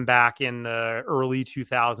got them back in the early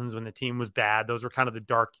 2000s when the team was bad. Those were kind of the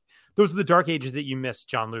dark ages that you missed,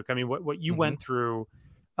 John Luke. I mean, what you went through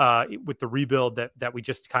with the rebuild that we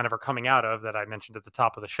just kind of are coming out of, that I mentioned at the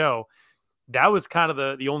top of the show, that was kind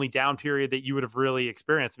of the only down period that you would have really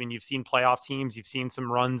experienced. I mean, you've seen playoff teams, you've seen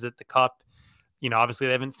some runs at the Cup. Obviously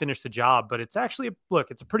they haven't finished the job, but it's actually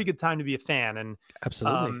it's a pretty good time to be a fan. And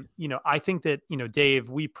absolutely, I think that, Dave,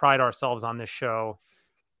 we pride ourselves on this show.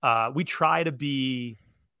 We try to be,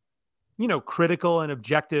 critical and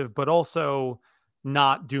objective, but also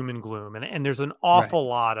not doom and gloom. And there's an awful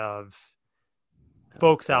lot of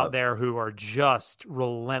folks out there who are just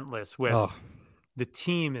relentless with the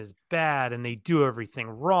team is bad and they do everything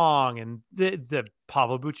wrong. And the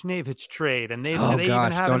Pavel Buchnevich trade, and they even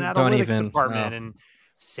have an analytics department and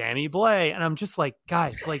Sammy Blais. And I'm just like,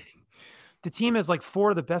 guys, like the team is like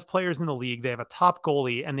 4 of the best players in the league. They have a top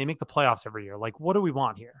goalie and they make the playoffs every year. Like, what do we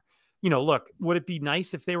want here? Look, would it be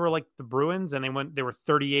nice if they were like the Bruins and they were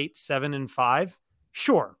 38-7-5?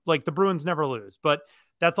 Sure. Like the Bruins never lose, but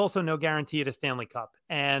that's also no guarantee at a Stanley Cup.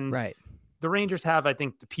 And the Rangers have, I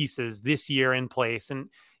think, the pieces this year in place. And,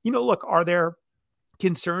 look, are there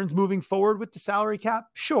concerns moving forward with the salary cap?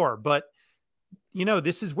 Sure. But,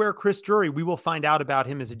 this is where Chris Drury, we will find out about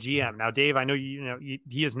him as a GM. Now, Dave, I know, he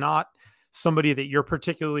is not somebody that you're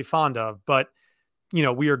particularly fond of, but,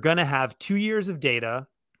 we are going to have 2 years of data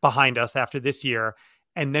behind us after this year.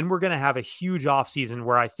 And then we're going to have a huge offseason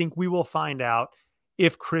where I think we will find out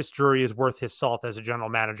if Chris Drury is worth his salt as a general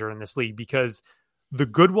manager in this league, because the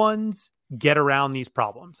good ones get around these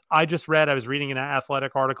problems. I was reading an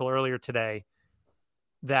Athletic article earlier today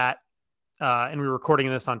that, and we were recording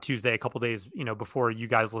this on Tuesday, a couple days, before you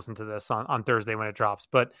guys listen to this on Thursday when it drops,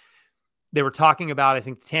 but they were talking about, I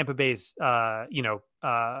think, Tampa Bay's,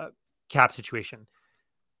 cap situation.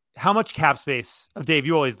 How much cap space, Dave,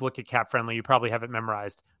 you always look at Cap Friendly. You probably have it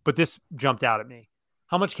memorized, but this jumped out at me.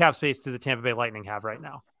 How much cap space do the Tampa Bay Lightning have right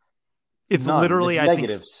now? It's none. Literally, it's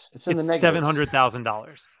negatives. It's in the negatives.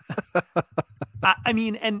 $700,000. I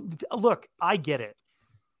mean, and look, I get it.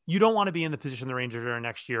 You don't want to be in the position the Rangers are in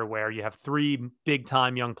next year where you have 3 big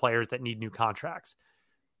time young players that need new contracts.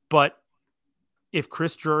 But if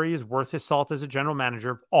Chris Drury is worth his salt as a general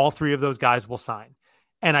manager, all 3 of those guys will sign.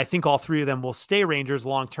 And I think all 3 of them will stay Rangers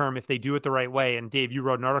long-term if they do it the right way. And Dave, you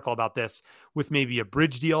wrote an article about this, with maybe a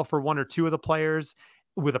bridge deal for 1 or 2 of the players,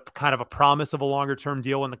 with a kind of a promise of a longer-term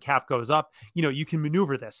deal when the cap goes up. You can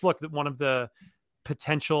maneuver this. Look, one of the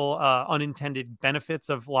potential unintended benefits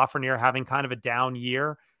of Lafreniere having kind of a down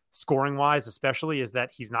year, scoring-wise especially, is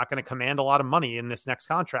that he's not going to command a lot of money in this next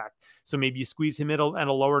contract. So maybe you squeeze him at a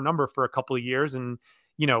lower number for a couple of years and,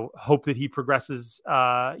 hope that he progresses,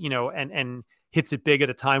 and hits it big at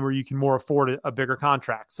a time where you can more afford a bigger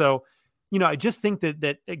contract. So, I just think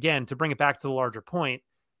that again, to bring it back to the larger point,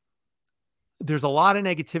 there's a lot of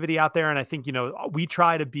negativity out there. And I think, we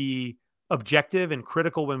try to be objective and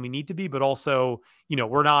critical when we need to be, but also,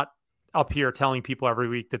 we're not up here telling people every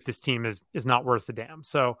week that this team is not worth a damn.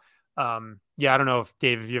 So, I don't know if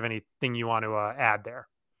Dave, if you have anything you want to add there.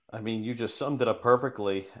 I mean, you just summed it up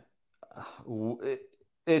perfectly.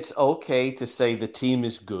 It's okay to say the team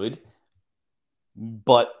is good,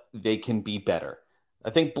 but they can be better.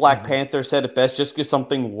 I think Black Panther said it best: just because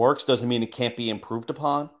something works doesn't mean it can't be improved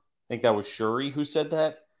upon. think that was Shuri who said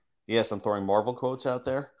that. Yes, I'm throwing Marvel quotes out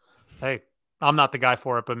there. Hey, I'm not the guy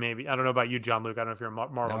for it, but maybe. I don't know about you, John Luke. I don't know if you're a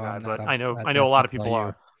Marvel guy, but I know a lot of people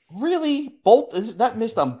are. Really? Both? Is that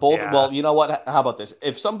missed on both? Yeah. Well, you know what? How about this?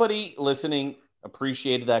 If somebody listening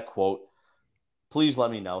appreciated that quote, please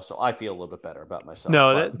let me know so I feel a little bit better about myself.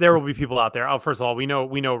 No, there will be people out there. Oh, first of all, we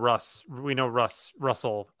know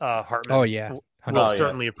Russell Hartman. Oh yeah, will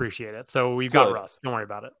certainly appreciate it. So we've got Russ. Don't worry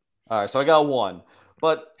about it. All right, so I got one,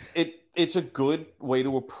 but it's a good way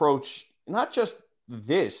to approach not just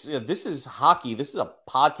this. This is hockey. This is a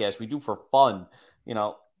podcast we do for fun.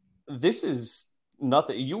 This is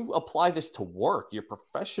nothing. You apply this to work, your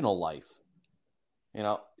professional life.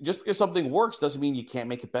 Just because something works doesn't mean you can't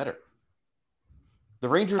make it better. The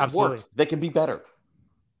Rangers work. They can be better.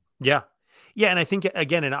 Yeah. Yeah. And I think,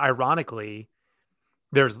 again, and ironically,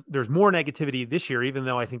 there's more negativity this year, even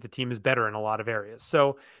though I think the team is better in a lot of areas.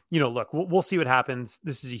 So, look, we'll see what happens.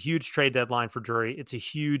 This is a huge trade deadline for Drury. It's a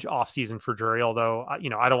huge offseason for Drury, although, I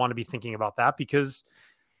don't want to be thinking about that because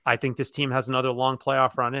I think this team has another long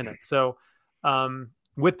playoff run in it. So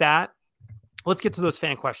with that, let's get to those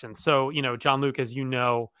fan questions. So, John Luke, as you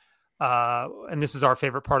know, and this is our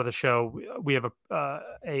favorite part of the show, we have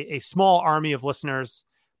a small army of listeners,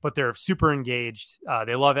 but they're super engaged.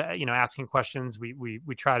 They love it, asking questions. We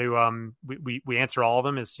try to we answer all of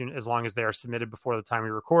them as long as they are submitted before the time we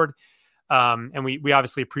record. And we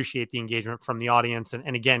obviously appreciate the engagement from the audience.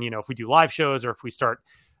 And again, if we do live shows or if we start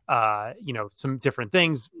some different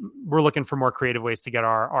things, we're looking for more creative ways to get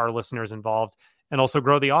our listeners involved and also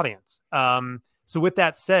grow the audience. So with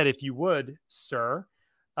that said, if you would, sir,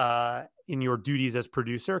 in your duties as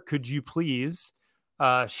producer, could you please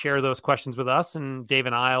share those questions with us, and Dave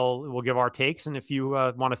and I will give our takes. And if you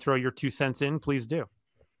want to throw your 2 cents in, please do.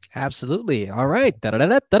 Absolutely. All right.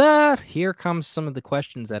 Da-da-da-da-da. Here comes some of the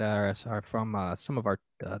questions that are from some of our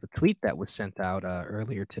the tweet that was sent out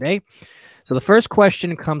earlier today. So the first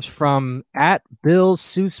question comes from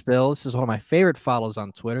 @BillSeussBill. This is one of my favorite follows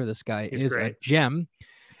on Twitter. This guy is great. A gem.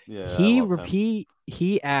 Yeah,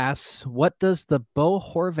 he asks, what does the Bo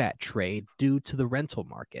Horvat trade do to the rental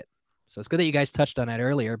market? So it's good that you guys touched on that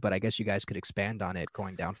earlier, but I guess you guys could expand on it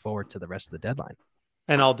going down forward to the rest of the deadline.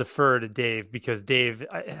 And I'll defer to Dave because Dave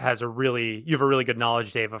has you have a really good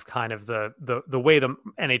knowledge, Dave, of kind of the way the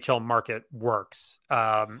NHL market works.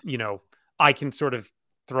 I can sort of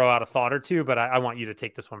throw out a thought or two, but I want you to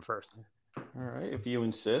take this one first. All right, if you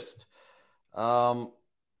insist.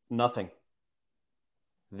 Nothing.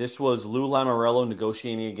 This was Lou Lamoriello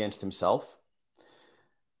negotiating against himself.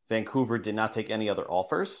 Vancouver did not take any other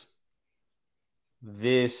offers.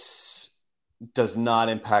 This does not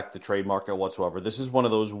impact the trade market whatsoever. This is one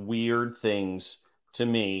of those weird things to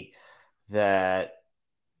me that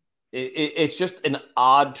it's just an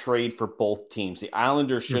odd trade for both teams. The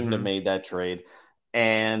Islanders shouldn't have made that trade,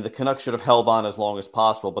 and the Canucks should have held on as long as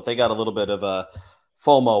possible, but they got a little bit of a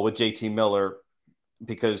FOMO with JT Miller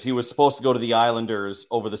because he was supposed to go to the Islanders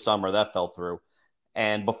over the summer. That fell through.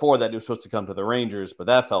 And before that, he was supposed to come to the Rangers, but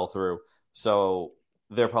that fell through. So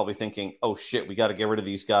they're probably thinking, oh, shit, we got to get rid of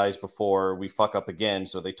these guys before we fuck up again.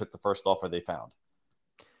 So they took the first offer they found.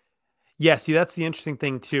 Yeah, see, that's the interesting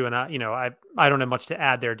thing, too. And, I don't have much to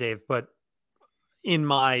add there, Dave, but in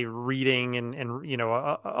my reading and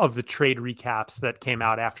of the trade recaps that came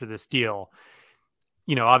out after this deal,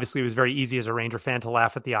 obviously it was very easy as a Ranger fan to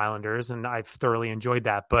laugh at the Islanders, and I've thoroughly enjoyed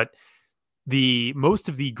that. But most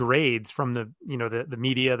of the grades from the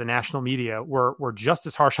media, the national media were just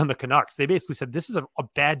as harsh on the Canucks. They basically said this is a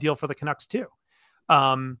bad deal for the Canucks too.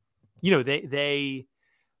 They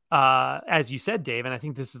as you said, Dave, and I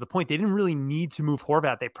think this is the point, they didn't really need to move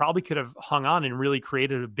Horvat. They probably could have hung on and really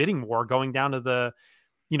created a bidding war going down to the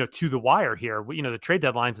wire here. The trade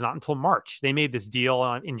deadline's not until March. They made this deal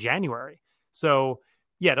in January. So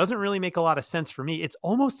yeah, it doesn't really make a lot of sense for me. It's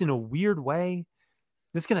almost in a weird way.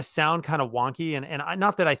 This is going to sound kind of wonky. And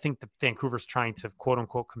not that I think the Vancouver's trying to quote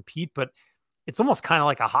unquote compete, but it's almost kind of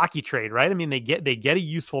like a hockey trade, right? I mean, they get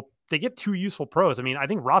two useful pros. I mean, I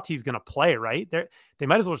think Rotti's going to play, right? They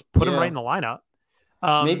might as well just put him right in the lineup.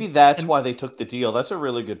 Maybe that's why they took the deal. That's a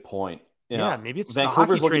really good point. Maybe it's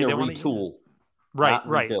Vancouver's looking to retool, right?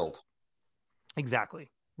 Rebuild.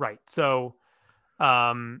 Exactly. Right. So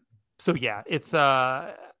yeah, it's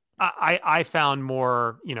I found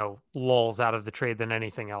more lulls out of the trade than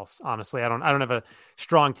anything else. Honestly, I don't have a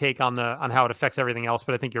strong take on how it affects everything else,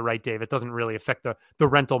 but I think you're right, Dave. It doesn't really affect the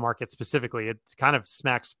rental market specifically. It kind of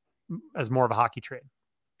smacks as more of a hockey trade.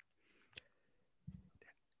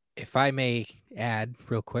 If I may add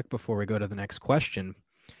real quick before we go to the next question,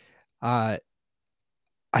 I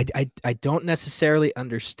don't necessarily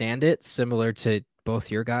understand it. Similar to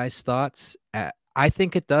both your guys' thoughts. I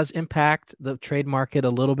think it does impact the trade market a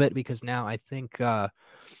little bit because now I think a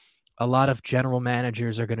lot of general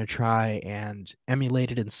managers are going to try and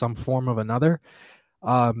emulate it in some form of another.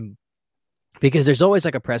 Because there's always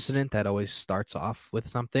like a precedent that always starts off with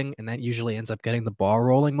something and that usually ends up getting the ball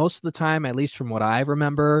rolling most of the time, at least from what I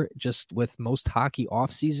remember, just with most hockey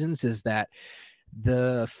off seasons, is that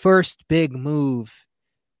the first big move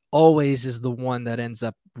always is the one that ends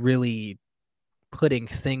up really putting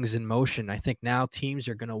things in motion. I think now teams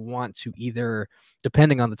are going to want to either,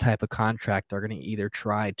 depending on the type of contract, are going to either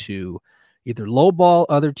try to either lowball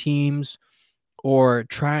other teams or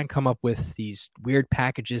try and come up with these weird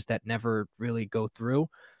packages that never really go through.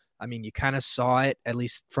 I mean, you kind of saw it, at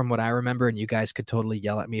least from what I remember, and you guys could totally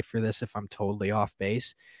yell at me for this if I'm totally off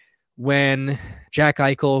base. When Jack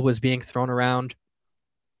Eichel was being thrown around,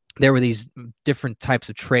 there were these different types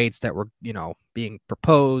of trades that were, being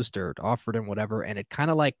proposed or offered and whatever. And it kind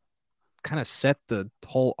of set the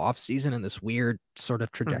whole offseason in this weird sort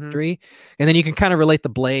of trajectory. Mm-hmm. And then you can kind of relate the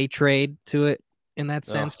Blais trade to it in that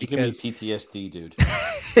sense. You because give me PTSD, dude.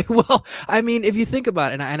 Well, I mean, if you think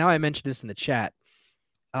about it, and I know I mentioned this in the chat,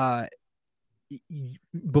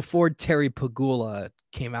 before Terry Pegula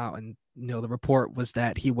came out and, the report was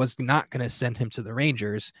that he was not going to send him to the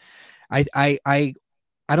Rangers. I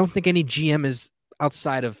don't think any GM is,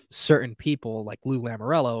 outside of certain people like Lou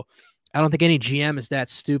Lamoriello, I don't think any GM is that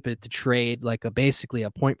stupid to trade like basically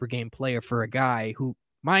a point per game player for a guy who,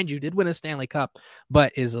 mind you, did win a Stanley Cup,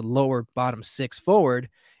 but is a lower bottom six forward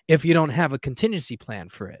if you don't have a contingency plan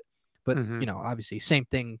for it. But, obviously same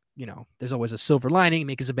thing, there's always a silver lining.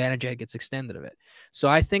 Make Zibanejad gets extended of it. So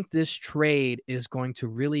I think this trade is going to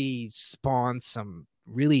really spawn some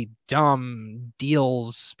really dumb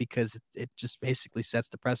deals because it just basically sets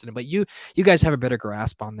the precedent. But you guys have a better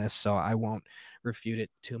grasp on this, so I won't refute it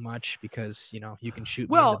too much because, you can shoot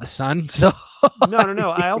me into the sun. So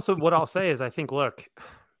no. What I'll say is I think, look,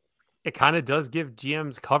 it kind of does give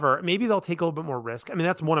GMs cover. Maybe they'll take a little bit more risk. I mean,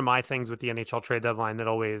 that's one of my things with the NHL trade deadline that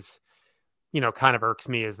always, kind of irks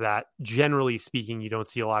me is that generally speaking, you don't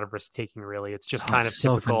see a lot of risk taking really. It's just kind of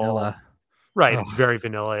so typical. Vanilla. Right. Oh. It's very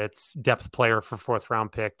vanilla. It's depth player for fourth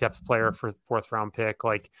round pick, depth player for fourth round pick,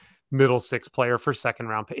 like middle six player for second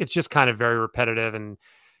round pick. It's just kind of very repetitive. And,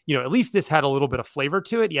 at least this had a little bit of flavor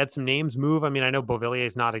to it. You had some names move. I mean, I know Beauvillier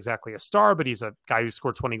is not exactly a star, but he's a guy who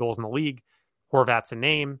scored 20 goals in the league. Horvat's a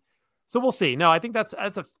name. So we'll see. No, I think that's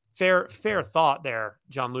a fair thought there,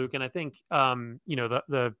 John Luke. And I think,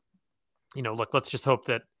 look, let's just hope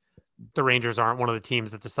that the Rangers aren't one of the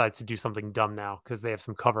teams that decides to do something dumb now because they have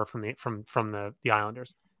some cover from the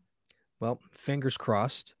Islanders. Well, fingers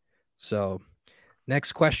crossed. So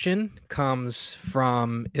next question comes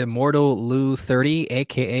from Immortal Lou 30,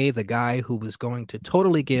 aka the guy who was going to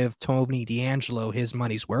totally give Tony DeAngelo his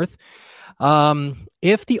money's worth.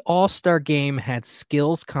 If the All-Star game had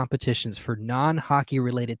skills competitions for non-hockey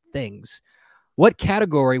related things, what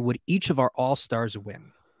category would each of our All-Stars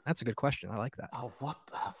win? That's a good question. I like that. Oh, what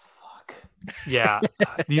the fuck? Yeah,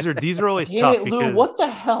 these are always Damn tough. It, Lou, what the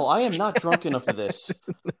hell? I am not drunk enough for this.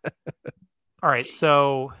 All right,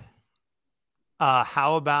 so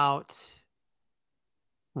how about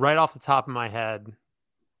right off the top of my head?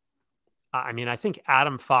 I mean, I think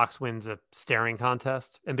Adam Fox wins a staring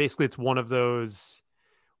contest, and basically it's one of those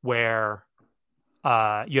where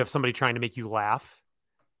you have somebody trying to make you laugh,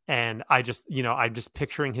 and I'm just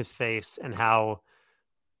picturing his face and how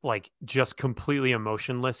just completely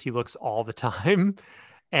emotionless he looks all the time.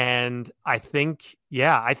 And I think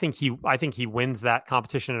he wins that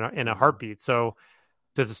competition in a heartbeat. So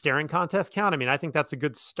does the staring contest count? I mean, I think that's a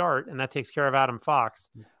good start, and that takes care of Adam Fox.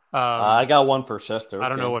 I got one for Chester. I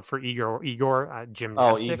don't know what for Igor, gymnastics.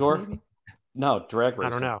 Oh, Igor? Maybe? No, drag racing. I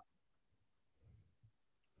don't know.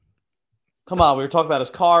 Come on, we were talking about his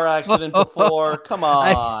car accident before. Come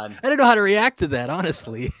on. I didn't know how to react to that,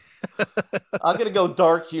 honestly. I'm going to go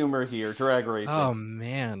dark humor here, drag racing. Oh,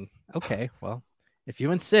 man. Okay, well, if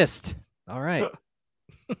you insist. All right.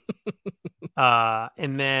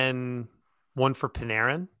 And then one for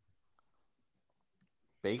Panarin.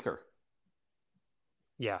 Baker.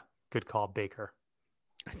 Yeah, good call, Baker.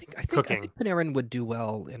 I think Panarin would do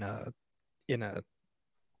well in an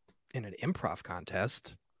improv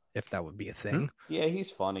contest, if that would be a thing. Yeah,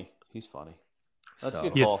 he's funny. That's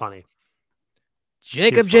good. He is funny.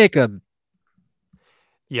 Jacob.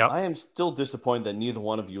 Yeah, I am still disappointed that neither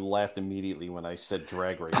one of you laughed immediately when I said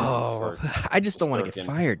drag racing. Oh, I just don't want to get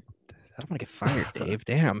fired. I don't want to get fired, Dave.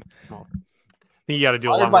 Damn. Well, I think you got to do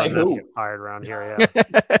a lot more than get fired around here. Yeah,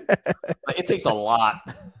 it takes a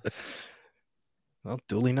lot. Well,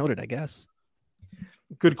 duly noted, I guess.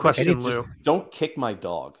 Good question, Just Lou. Don't kick my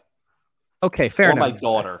dog. Okay, fair or enough. my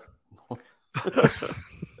daughter.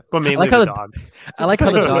 But mainly the dog. I like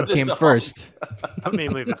how the dog The came dog. first. But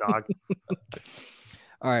mainly the dog.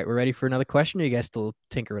 All right, we're ready for another question. Or you guys still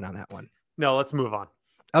tinkering on that one? No, let's move on.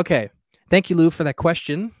 Okay. Thank you, Lou, for that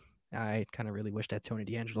question. I kind of really wish that Tony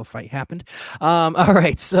D'Angelo fight happened. All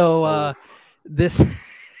right. So this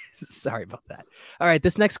sorry about that. All right.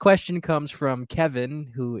 This next question comes from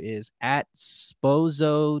Kevin, who is at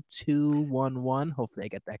Spozo211. Hopefully I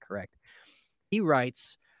get that correct. He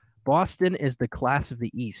writes, Boston is the class of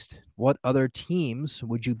the East. What other teams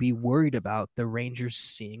would you be worried about the Rangers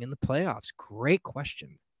seeing in the playoffs? Great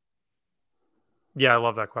question. Yeah, I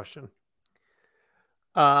love that question.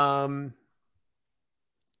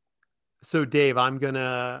 So Dave, I'm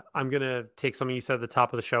gonna take something you said at the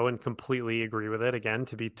top of the show and completely agree with it again,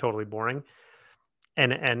 to be totally boring.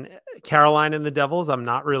 And Carolina and the Devils, I'm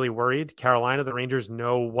not really worried. Carolina, the Rangers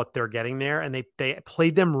know what they're getting there, and they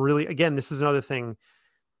played them really. Again, this is another thing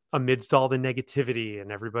amidst all the negativity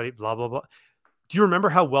and everybody blah blah blah. Do you remember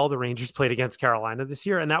how well the Rangers played against Carolina this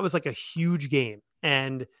year? And that was like a huge game,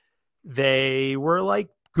 and they were like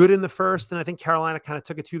good in the first, and I think Carolina kind of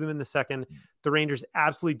took it to them in the second. The Rangers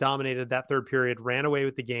absolutely dominated that third period, ran away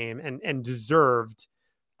with the game, and deserved,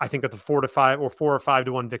 I think, at the 4-5 or 4 or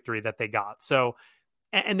 5-1 victory that they got. So,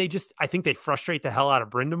 and they just, I think they frustrate the hell out of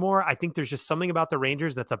Brind'Amour. I think there's just something about the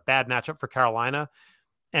Rangers that's a bad matchup for Carolina.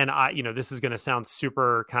 And this is going to sound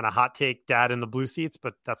super kind of hot take dad in the blue seats,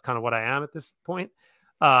 but that's kind of what I am at this point.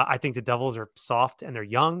 I think the Devils are soft and they're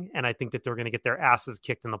young, and I think that they're going to get their asses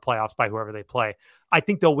kicked in the playoffs by whoever they play. I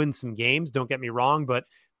think they'll win some games, don't get me wrong, but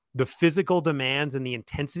the physical demands and the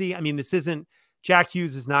intensity, I mean, Jack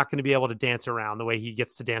Hughes is not going to be able to dance around the way he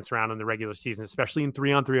gets to dance around in the regular season, especially in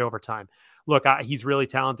 3-on-3 overtime. Look, he's really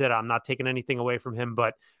talented. I'm not taking anything away from him,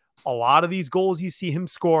 but a lot of these goals you see him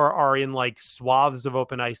score are in like swaths of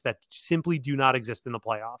open ice that simply do not exist in the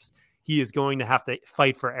playoffs. He is going to have to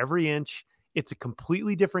fight for every inch. It's a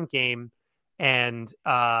completely different game. And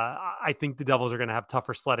I think the Devils are going to have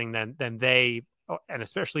tougher sledding than they, and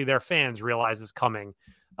especially their fans, realize is coming.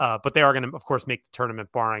 But they are going to, of course, make the tournament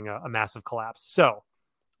barring a massive collapse. So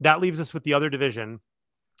that leaves us with the other division.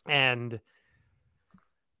 And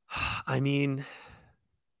I mean,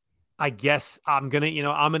 I guess I'm going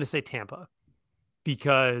to say Tampa,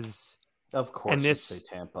 because of course you say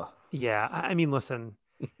Tampa. Yeah. I mean, listen,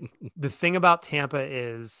 the thing about Tampa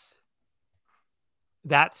is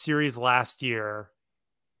that series last year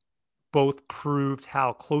both proved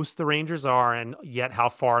how close the Rangers are and yet how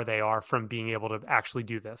far they are from being able to actually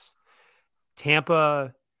do this.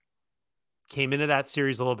 Tampa came into that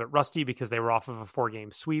series a little bit rusty because they were off of a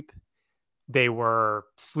 4-game sweep. They were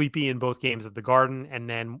sleepy in both games at the Garden.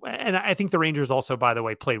 And I think the Rangers also, by the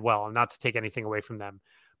way, played well, and not to take anything away from them.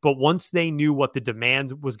 But once they knew what the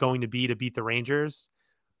demand was going to be to beat the Rangers,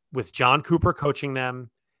 with John Cooper coaching them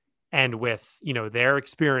and with, their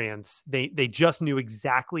experience, they just knew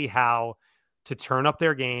exactly how to turn up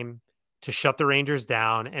their game, to shut the Rangers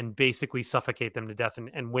down and basically suffocate them to death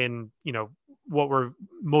and win, what were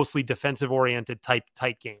mostly defensive oriented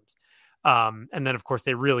tight games. And then, of course,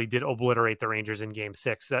 they really did obliterate the Rangers in Game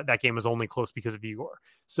 6. That game was only close because of Igor.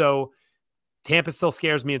 So Tampa still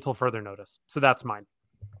scares me until further notice. So that's mine.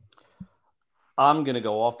 I'm going to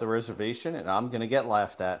go off the reservation, and I'm going to get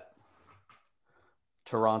laughed at.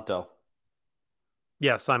 Toronto.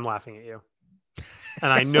 Yes, I'm laughing at you.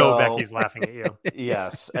 And I know Becky's laughing at you.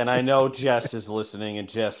 Yes, and I know Jess is listening, and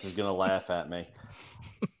Jess is going to laugh at me.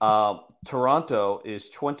 Toronto is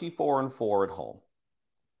 24-4 at home.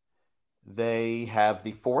 They have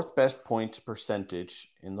the 4th best points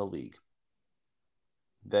percentage in the league.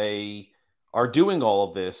 They are doing all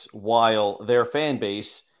of this while their fan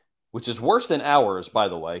base, which is worse than ours, by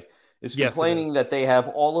the way, is complaining that they have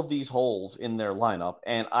all of these holes in their lineup.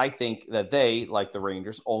 And I think that they, like the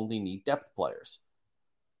Rangers, only need depth players.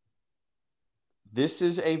 This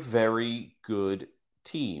is a very good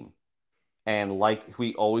team. And like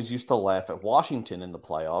we always used to laugh at Washington in the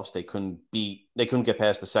playoffs, they couldn't get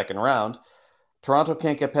past the second round. Toronto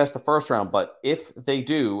can't get past the first round, but if they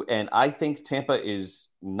do, and I think Tampa is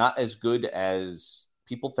not as good as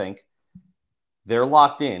people think, they're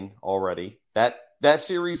locked in already. That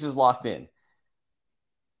series is locked in.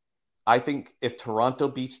 I think if Toronto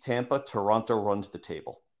beats Tampa, Toronto runs the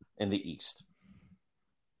table in the East.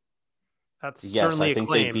 That's certainly a claim. I think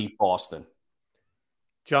they beat Boston.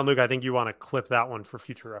 John-Luc, I think you want to clip that one for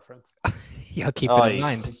future reference. Yeah, keep it in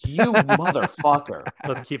mind. You motherfucker.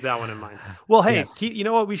 Let's keep that one in mind. Well, hey, yes. You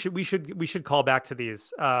know what? We should call back to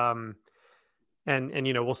these. and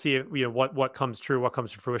we'll see what comes true, what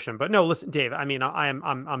comes to fruition. But no, listen, Dave, I mean,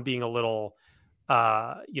 I'm being a little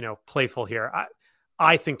playful here.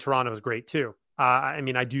 I think Toronto is great too. I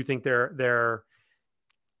mean, I do think they're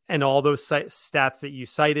and all those stats that you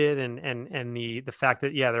cited, and the fact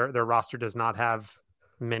that their roster does not have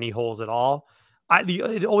many holes at all.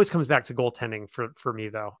 It always comes back to goaltending for me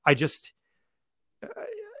though.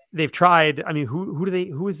 They've tried. I mean,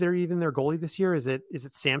 who is there even their goalie this year? Is it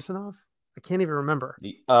Samsonov? I can't even remember.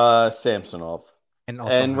 Samsonov.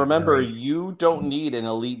 And remember, Murray. you don't need an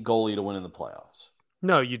elite goalie to win in the playoffs.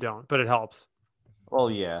 No, you don't, but it helps.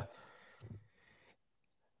 Well, yeah.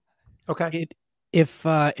 Okay. If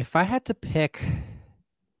I had to pick,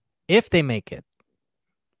 if they make it,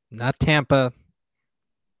 not Tampa,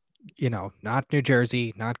 not New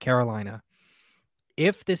Jersey, not Carolina.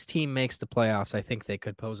 If this team makes the playoffs, I think they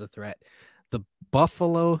could pose a threat. The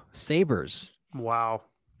Buffalo Sabres. Wow.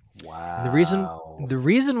 The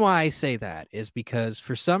reason why I say that is because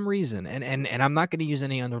for some reason, and I'm not going to use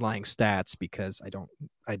any underlying stats because I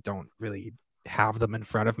don't really have them in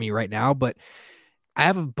front of me right now, but I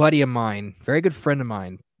have a buddy of mine, very good friend of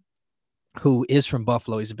mine, who is from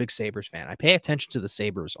Buffalo. He's a big Sabres fan. I pay attention to the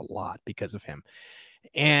Sabres a lot because of him.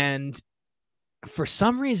 And for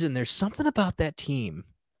some reason, there's something about that team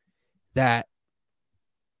that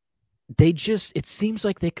it seems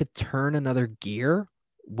like they could turn another gear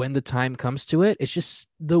when the time comes to it. It's just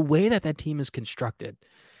the way that team is constructed.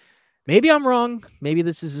 Maybe I'm wrong. Maybe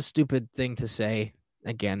this is a stupid thing to say.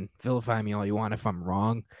 Again, vilify me all you want if I'm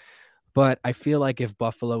wrong. But I feel like if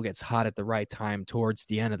Buffalo gets hot at the right time towards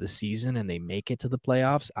the end of the season and they make it to the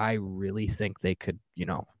playoffs, I really think they could,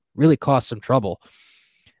 really cause some trouble.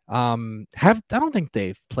 I don't think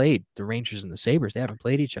they've played the Rangers and the Sabres. They haven't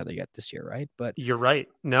played each other yet this year, right? But you're right.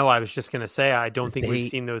 No, I was just going to say, I don't think we've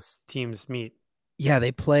seen those teams meet. Yeah,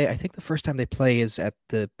 they play. I think the first time they play is at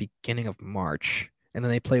the beginning of March, and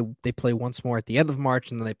then they play once more at the end of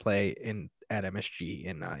March, and then they play at MSG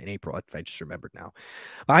in April. If I just remembered now,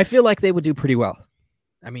 I feel like they would do pretty well.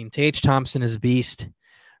 I mean, Tage Thompson is a beast.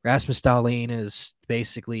 Rasmus Dahlin is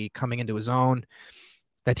basically coming into his own.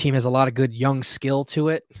 That team has a lot of good young skill to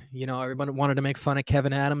it. Everybody wanted to make fun of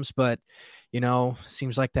Kevin Adams, but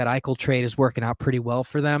seems like that Eichel trade is working out pretty well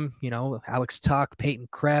for them. Alex Tuch, Peyton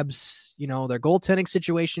Krebs, their goaltending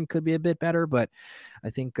situation could be a bit better, but I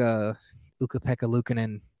think Ukko-Pekka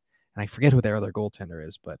Luukkonen, and I forget who their other goaltender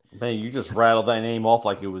is, but man, you just rattled that name off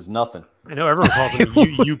like it was nothing. I know everyone calls him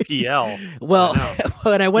UPL. Well,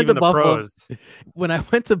 when I went to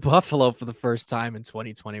Buffalo, for the first time in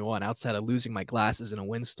 2021, outside of losing my glasses in a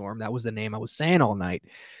windstorm, that was the name I was saying all night.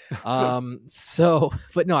 But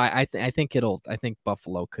no, I think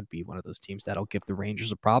Buffalo could be one of those teams that'll give the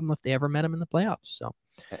Rangers a problem if they ever met them in the playoffs. So,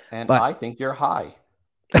 I think you're high.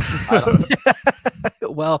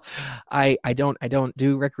 Well, I don't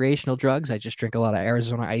do recreational drugs. I just drink a lot of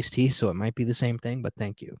Arizona iced tea, so it might be the same thing, but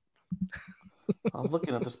thank you. I'm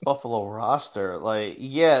looking at this Buffalo roster.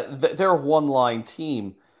 They're a one-line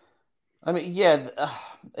team. I mean,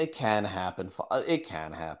 it can happen. It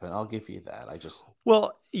can happen. I'll give you that.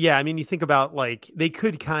 I mean, you think about they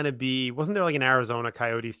could kind of be, wasn't there an Arizona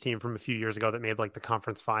Coyotes team from a few years ago that made the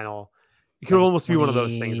conference final? It could almost be one of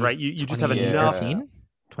those things, right? You just have enough.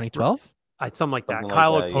 2012? Something like that. Something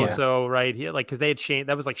Kyle like that, Okposo, right? Because they had Shane.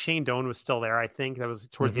 That was Shane Doan was still there. I think that was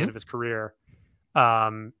towards the end of his career.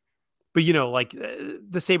 But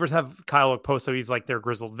the Sabres have Kyle Okposo. He's their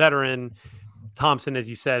grizzled veteran. Thompson, as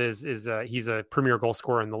you said, is he's a premier goal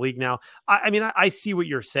scorer in the league now. I see what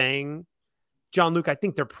you're saying, John Luke. I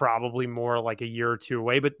think they're probably more a year or two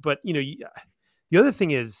away. But the other thing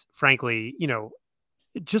is, frankly,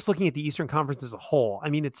 just looking at the Eastern Conference as a whole, I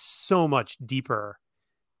mean, it's so much deeper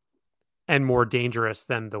and more dangerous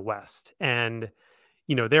than the West. And,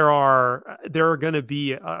 there are going to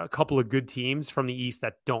be a couple of good teams from the East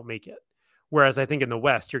that don't make it. Whereas I think in the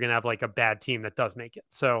West, you're going to have a bad team that does make it.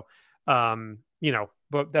 So,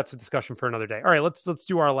 but that's a discussion for another day. All right, let's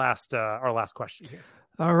do our last question here.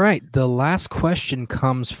 All right. The last question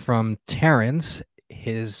comes from Terrence.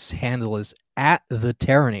 His handle is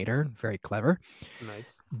 @the_Terranator. Very clever.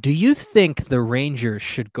 Nice. Do you think the Rangers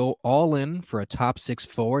should go all in for a top six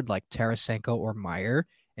forward like Tarasenko or Meyer,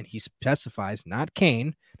 and he specifies not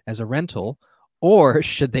Kane, as a rental, or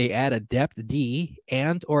should they add a depth D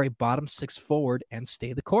and or a bottom six forward and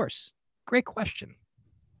stay the course? Great question.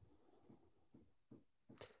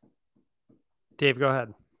 Dave, go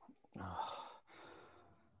ahead.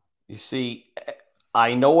 You see,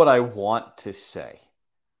 I know what I want to say.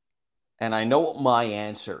 And I know what my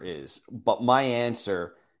answer is, but my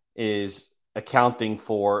answer is accounting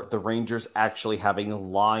for the Rangers actually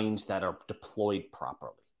having lines that are deployed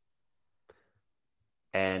properly.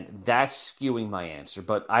 And that's skewing my answer,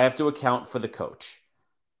 but I have to account for the coach.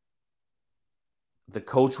 The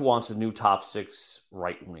coach wants a new top 6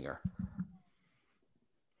 right winger.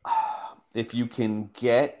 If you can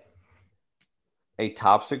get a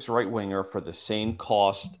top 6 right winger for the same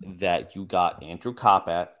cost that you got Andrew Kopp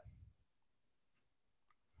at,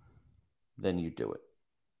 then you do it.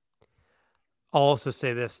 I'll also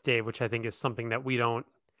say this, Dave, which I think is something that we don't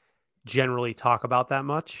generally talk about that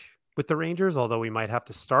much with the Rangers, although we might have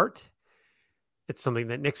to start. It's something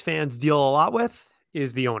that Knicks fans deal a lot with,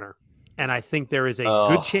 is the owner. And I think there is a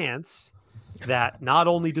good chance that not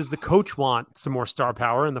only does the coach want some more star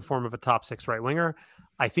power in the form of a top 6 right winger,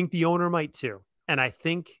 I think the owner might too. And I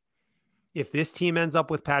think if this team ends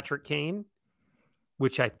up with Patrick Kane,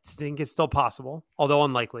 which I think is still possible, although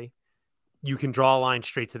unlikely, you can draw a line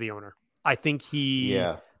straight to the owner. I think he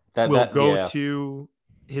will go to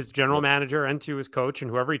his general manager and to his coach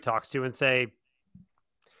and whoever he talks to and say,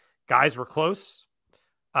 guys, we're close.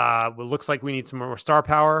 It looks like we need some more star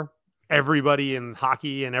power. Everybody in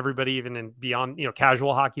hockey and everybody even in beyond,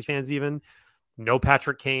 casual hockey fans even know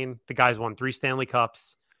Patrick Kane. The guy's won 3 Stanley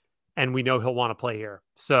Cups and we know he'll want to play here.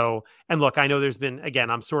 So, and look, I know there's been, again,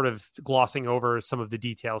 I'm sort of glossing over some of the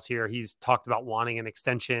details here. He's talked about wanting an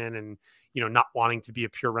extension and, not wanting to be a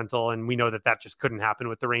pure rental. And we know that just couldn't happen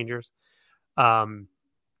with the Rangers.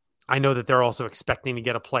 I know that they're also expecting to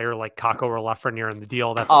get a player like Kakko or Lafreniere in the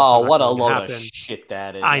deal. That's what a load of shit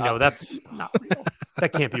that is. I know that's not real.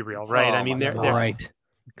 That can't be real, right? I mean, they're right.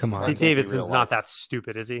 Come on, Davidson's not that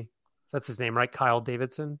stupid, is he? That's his name, right? Kyle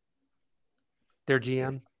Davidson, their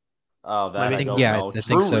GM. Oh, that I don't know. I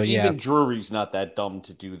think so, yeah. Even Drury's not that dumb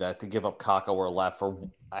to do that, to give up Kakko or Laf for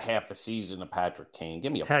a half a season of Patrick Kane.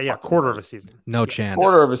 Give me a quarter of a season. No chance.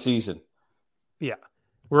 Quarter of a season. Yeah.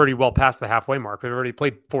 We're already well past the halfway mark. We've already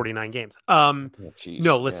played 49 games.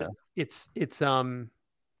 No, listen, it's to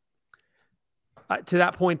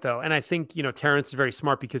that point though. And I think, Terrence is very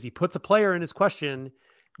smart because he puts a player in his question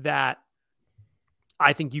that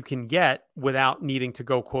I think you can get without needing to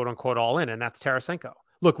go quote unquote all in. And that's Tarasenko.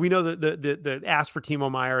 Look, we know that the ask for Timo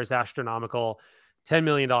Meier is astronomical. $10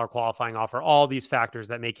 million qualifying offer, all these factors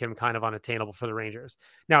that make him kind of unattainable for the Rangers.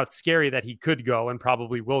 Now, it's scary that he could go and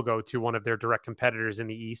probably will go to one of their direct competitors in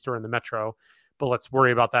the East or in the Metro, but let's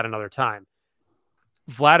worry about that another time.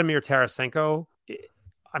 Vladimir Tarasenko,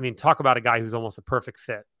 I mean, talk about a guy who's almost a perfect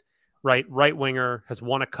fit, right? Right winger, has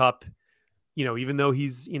won a cup, even though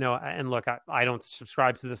he's, and look, I don't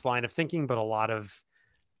subscribe to this line of thinking, but a lot of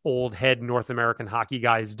old head North American hockey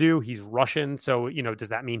guys do. He's Russian. So, does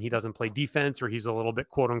that mean he doesn't play defense or he's a little bit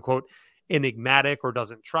quote unquote enigmatic or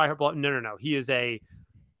doesn't try her? No. He is a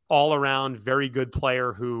all around very good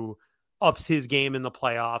player who ups his game in the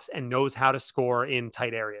playoffs and knows how to score in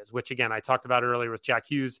tight areas, which again, I talked about earlier with Jack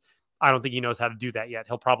Hughes. I don't think he knows how to do that yet.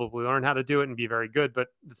 He'll probably learn how to do it and be very good, but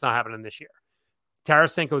it's not happening this year.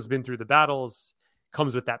 Tarasenko's been through the battles,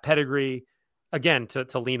 comes with that pedigree. Again,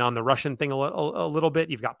 to lean on the Russian thing a little bit,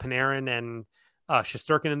 you've got Panarin and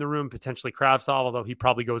Shesterkin in the room, potentially Kravtsov, although he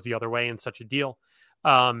probably goes the other way in such a deal.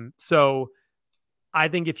 So I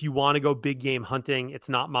think if you want to go big game hunting, it's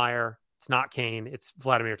not Meier, it's not Kane, it's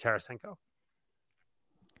Vladimir Tarasenko.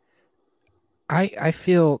 I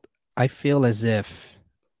feel as if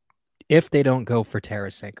they don't go for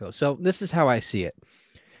Tarasenko. So this is how I see it.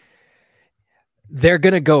 They're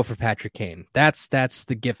going to go for Patrick Kane. That's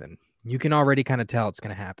the given. You can already kind of tell it's going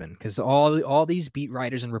to happen because all these beat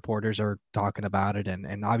writers and reporters are talking about it.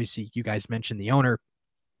 And obviously you guys mentioned the owner,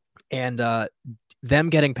 and them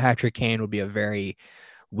getting Patrick Kane would be a very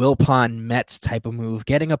Wilpon Mets type of move.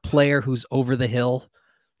 Getting a player who's over the hill,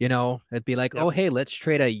 it'd be like, oh, hey, let's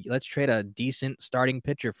trade a decent starting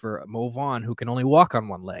pitcher for Mo Vaughn who can only walk on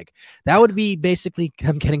one leg. That would be basically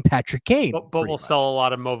them getting Patrick Kane. But we'll sell a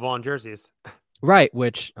lot of Mo Vaughn jerseys. Right,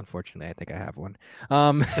 which unfortunately I think I have one.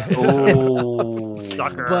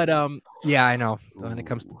 Sucker. But yeah, I know. When it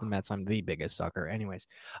comes to the Mets, I'm the biggest sucker. Anyways,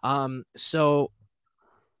 so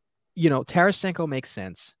Tarasenko makes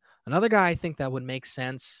sense. Another guy I think that would make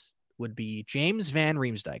sense would be James Van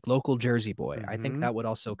Riemsdyk, local Jersey boy. Mm-hmm. I think that would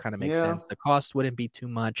also kind of make sense. The cost wouldn't be too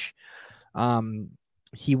much.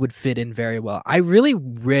 He would fit in very well. I really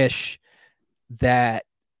wish that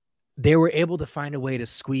they were able to find a way to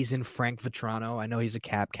squeeze in Frank Vetrano. I know he's a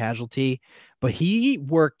cap casualty, but he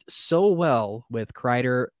worked so well with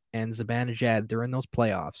Kreider and Zibanejad during those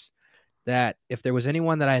playoffs that if there was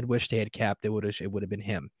anyone that I had wished they had capped, it would have been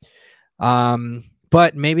him.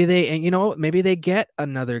 But maybe they get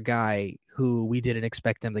another guy who we didn't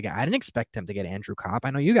expect them to get. I didn't expect them to get Andrew Copp.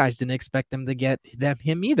 I know you guys didn't expect them to get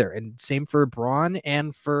him either. And same for Braun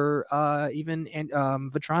and for even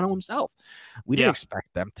Vetrano himself. We didn't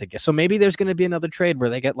expect them to get. So maybe there's going to be another trade where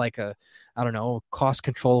they get like a, I don't know, cost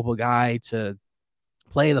controllable guy to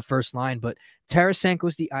play the first line. But Tarasenko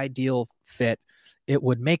is the ideal fit. It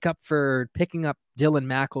would make up for picking up Dylan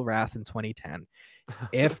McIlrath in 2010.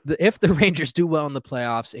 If the Rangers do well in the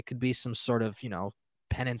playoffs, it could be some sort of,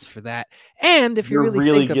 penance for that. And if you're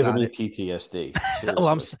really giving me it, PTSD. well,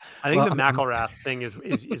 I think the McIlrath thing is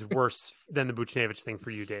worse than the Buchnevich thing for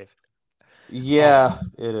you, Dave. Yeah,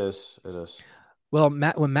 it is. It is. Well,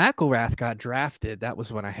 when McIlrath got drafted, that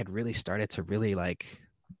was when I had really started to really like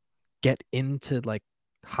get into like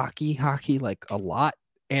hockey like a lot.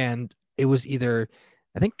 And it was either,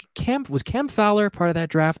 I think Cam Fowler part of that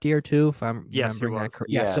draft year too, if I'm remembering that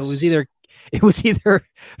correctly. Yeah, so it was either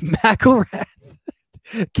McIlrath,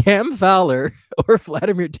 Cam Fowler, or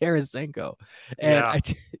Vladimir Tarasenko. And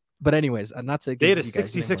but anyways, not to. They had a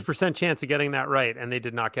 66% chance of getting that right, and they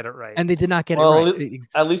did not get it right. And they did not get it right.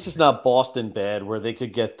 At least it's not Boston bad, where they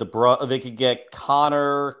could get they could get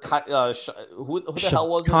Connor. Who the hell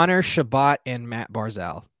was it? Connor Shabbat and Matt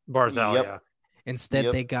Barzal. Yeah.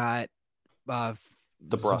 Instead, they got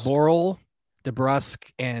Zboril,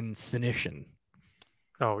 DeBrusk, and Senyshyn.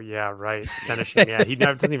 Oh yeah, right. Senyshyn. Yeah, he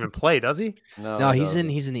never doesn't even play, does he? No, he's in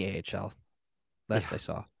the AHL. Last I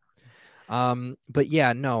saw. But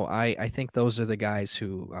yeah, no, I think those are the guys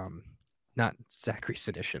who, not Zachary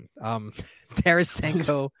Senyshyn.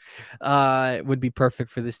 Tarasenko would be perfect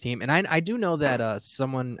for this team, and I do know that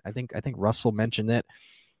someone I think Russell mentioned it.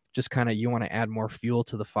 Just kind of you want to add more fuel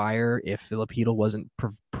to the fire if Filip Chytil wasn't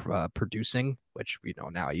producing, which we know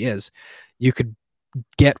now he is. You could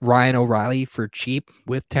get Ryan O'Reilly for cheap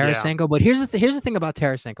with Tarasenko. Yeah. But here's the thing about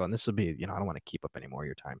Tarasenko, and this will be, I don't want to keep up any more of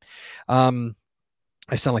your time.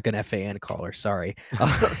 I sound like an FAN caller. Sorry.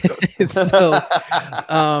 It's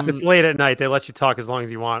late at night. They let you talk as long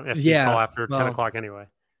as you want if you call after 10 o'clock anyway.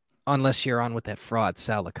 Unless you're on with that fraud,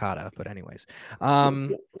 Sal Licata. But anyways,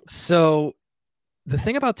 so the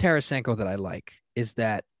thing about Tarasenko that I like is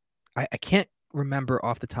that I can't remember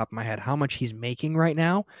off the top of my head how much he's making right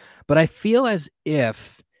now, but I feel as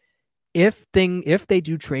if they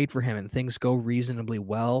do trade for him and things go reasonably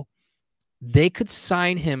well, they could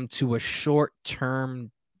sign him to a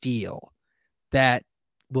short-term deal that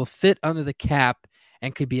will fit under the cap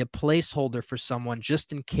and could be a placeholder for someone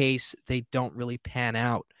just in case they don't really pan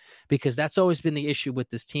out. Because that's always been the issue with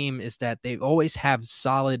this team, is that they always have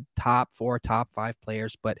solid top 4, top 5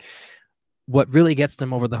 players, but what really gets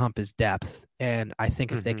them over the hump is depth. And I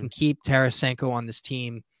think if they can keep Tarasenko on this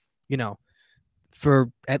team,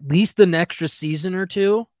 for at least an extra season or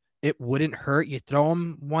two, it wouldn't hurt. You throw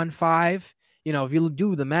him 1.5. If you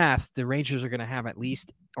do the math, the Rangers are going to have at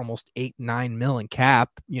least almost $8-9 million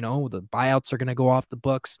cap. The buyouts are going to go off the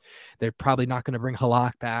books. They're probably not going to bring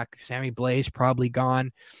Halak back. Sammy Blais probably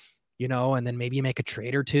gone. And then maybe you make a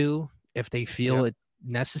trade or two if they feel it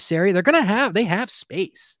necessary. They have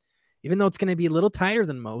space, even though it's going to be a little tighter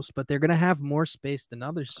than most, but they're going to have more space than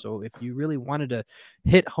others. So if you really wanted to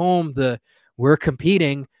hit home we're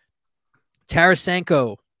competing,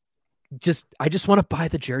 Tarasenko, I just want to buy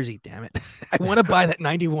the jersey, damn it. I want to buy that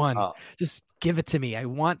 91. Just give it to me. I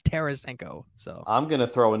want Tarasenko. So I'm going to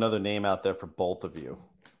throw another name out there for both of you.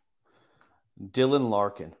 Dylan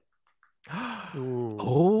Larkin.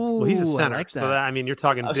 Well, he's a center. Like so that, you're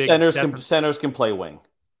talking big centers can play wing.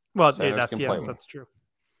 Well, that's true.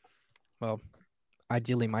 Well,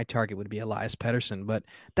 ideally my target would be Elias Pettersson, but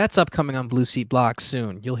that's upcoming on Blue Seat Blocks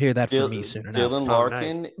soon. You'll hear that from me soon enough. Dylan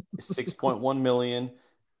Larkin, $6.1 million,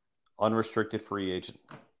 unrestricted free agent.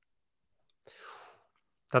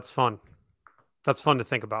 That's fun. That's fun to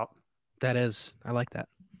think about. That is. I like that.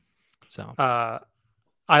 So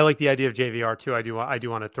I like the idea of JVR too. I do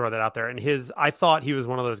want to throw that out there. And I thought he was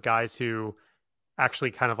one of those guys who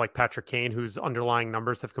actually kind of like Patrick Kane, whose underlying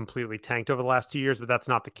numbers have completely tanked over the last 2 years, but that's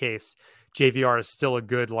not the case. JVR is still a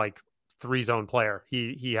good 3-zone player.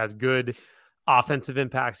 He has good offensive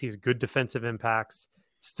impacts. He has good defensive impacts.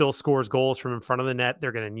 Still scores goals from in front of the net.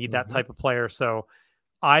 They're going to need that type of player. So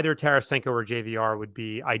either Tarasenko or JVR would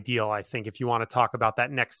be ideal, I think, if you want to talk about that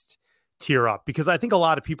next tier up, because I think a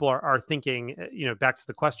lot of people are thinking, back to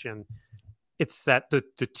the question, it's that the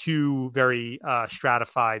two very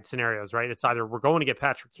stratified scenarios, right? It's either we're going to get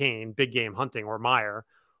Patrick Kane, big game hunting, or Meier,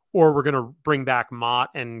 or we're going to bring back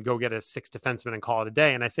Mott and go get a 6 defenseman and call it a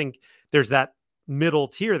day. And I think there's that middle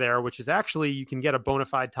tier there, which is actually you can get a bona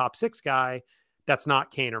fide top 6 guy that's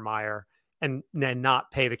not Kane or Meier and then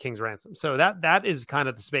not pay the King's ransom. So that is kind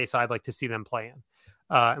of the space I'd like to see them play in.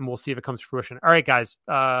 and we'll see if it comes to fruition. All right, guys,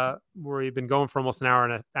 we've been going for almost an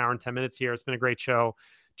hour and 10 minutes here. It's been a great show.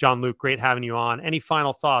 John Luke, great having you on. Any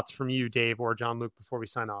final thoughts from you, Dave, or John Luke, before we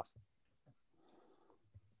sign off?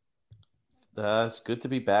 It's good to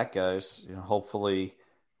be back, guys. Hopefully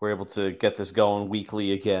we're able to get this going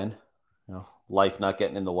weekly again. Life not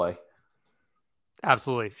getting in the way.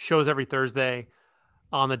 Absolutely. Shows every Thursday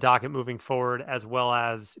on the docket moving forward, as well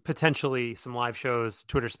as potentially some live shows,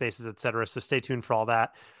 Twitter Spaces, etc. So stay tuned for all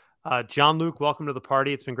that. John Luke, welcome to the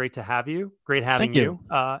party. It's been great to have you. Great having you.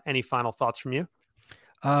 Any final thoughts from you?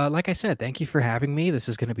 Like I said, thank you for having me. This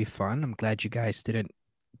is going to be fun. I'm glad you guys didn't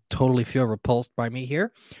totally feel repulsed by me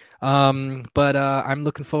here. But I'm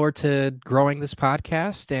looking forward to growing this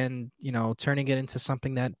podcast and, turning it into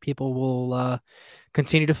something that people will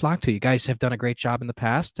continue to flock to. You guys have done a great job in the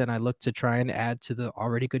past, and I look to try and add to the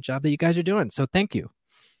already good job that you guys are doing. So thank you.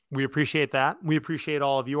 We appreciate that. We appreciate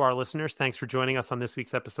all of you, our listeners. Thanks for joining us on this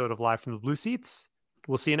week's episode of Live from the Blue Seats.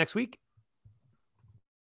 We'll see you next week.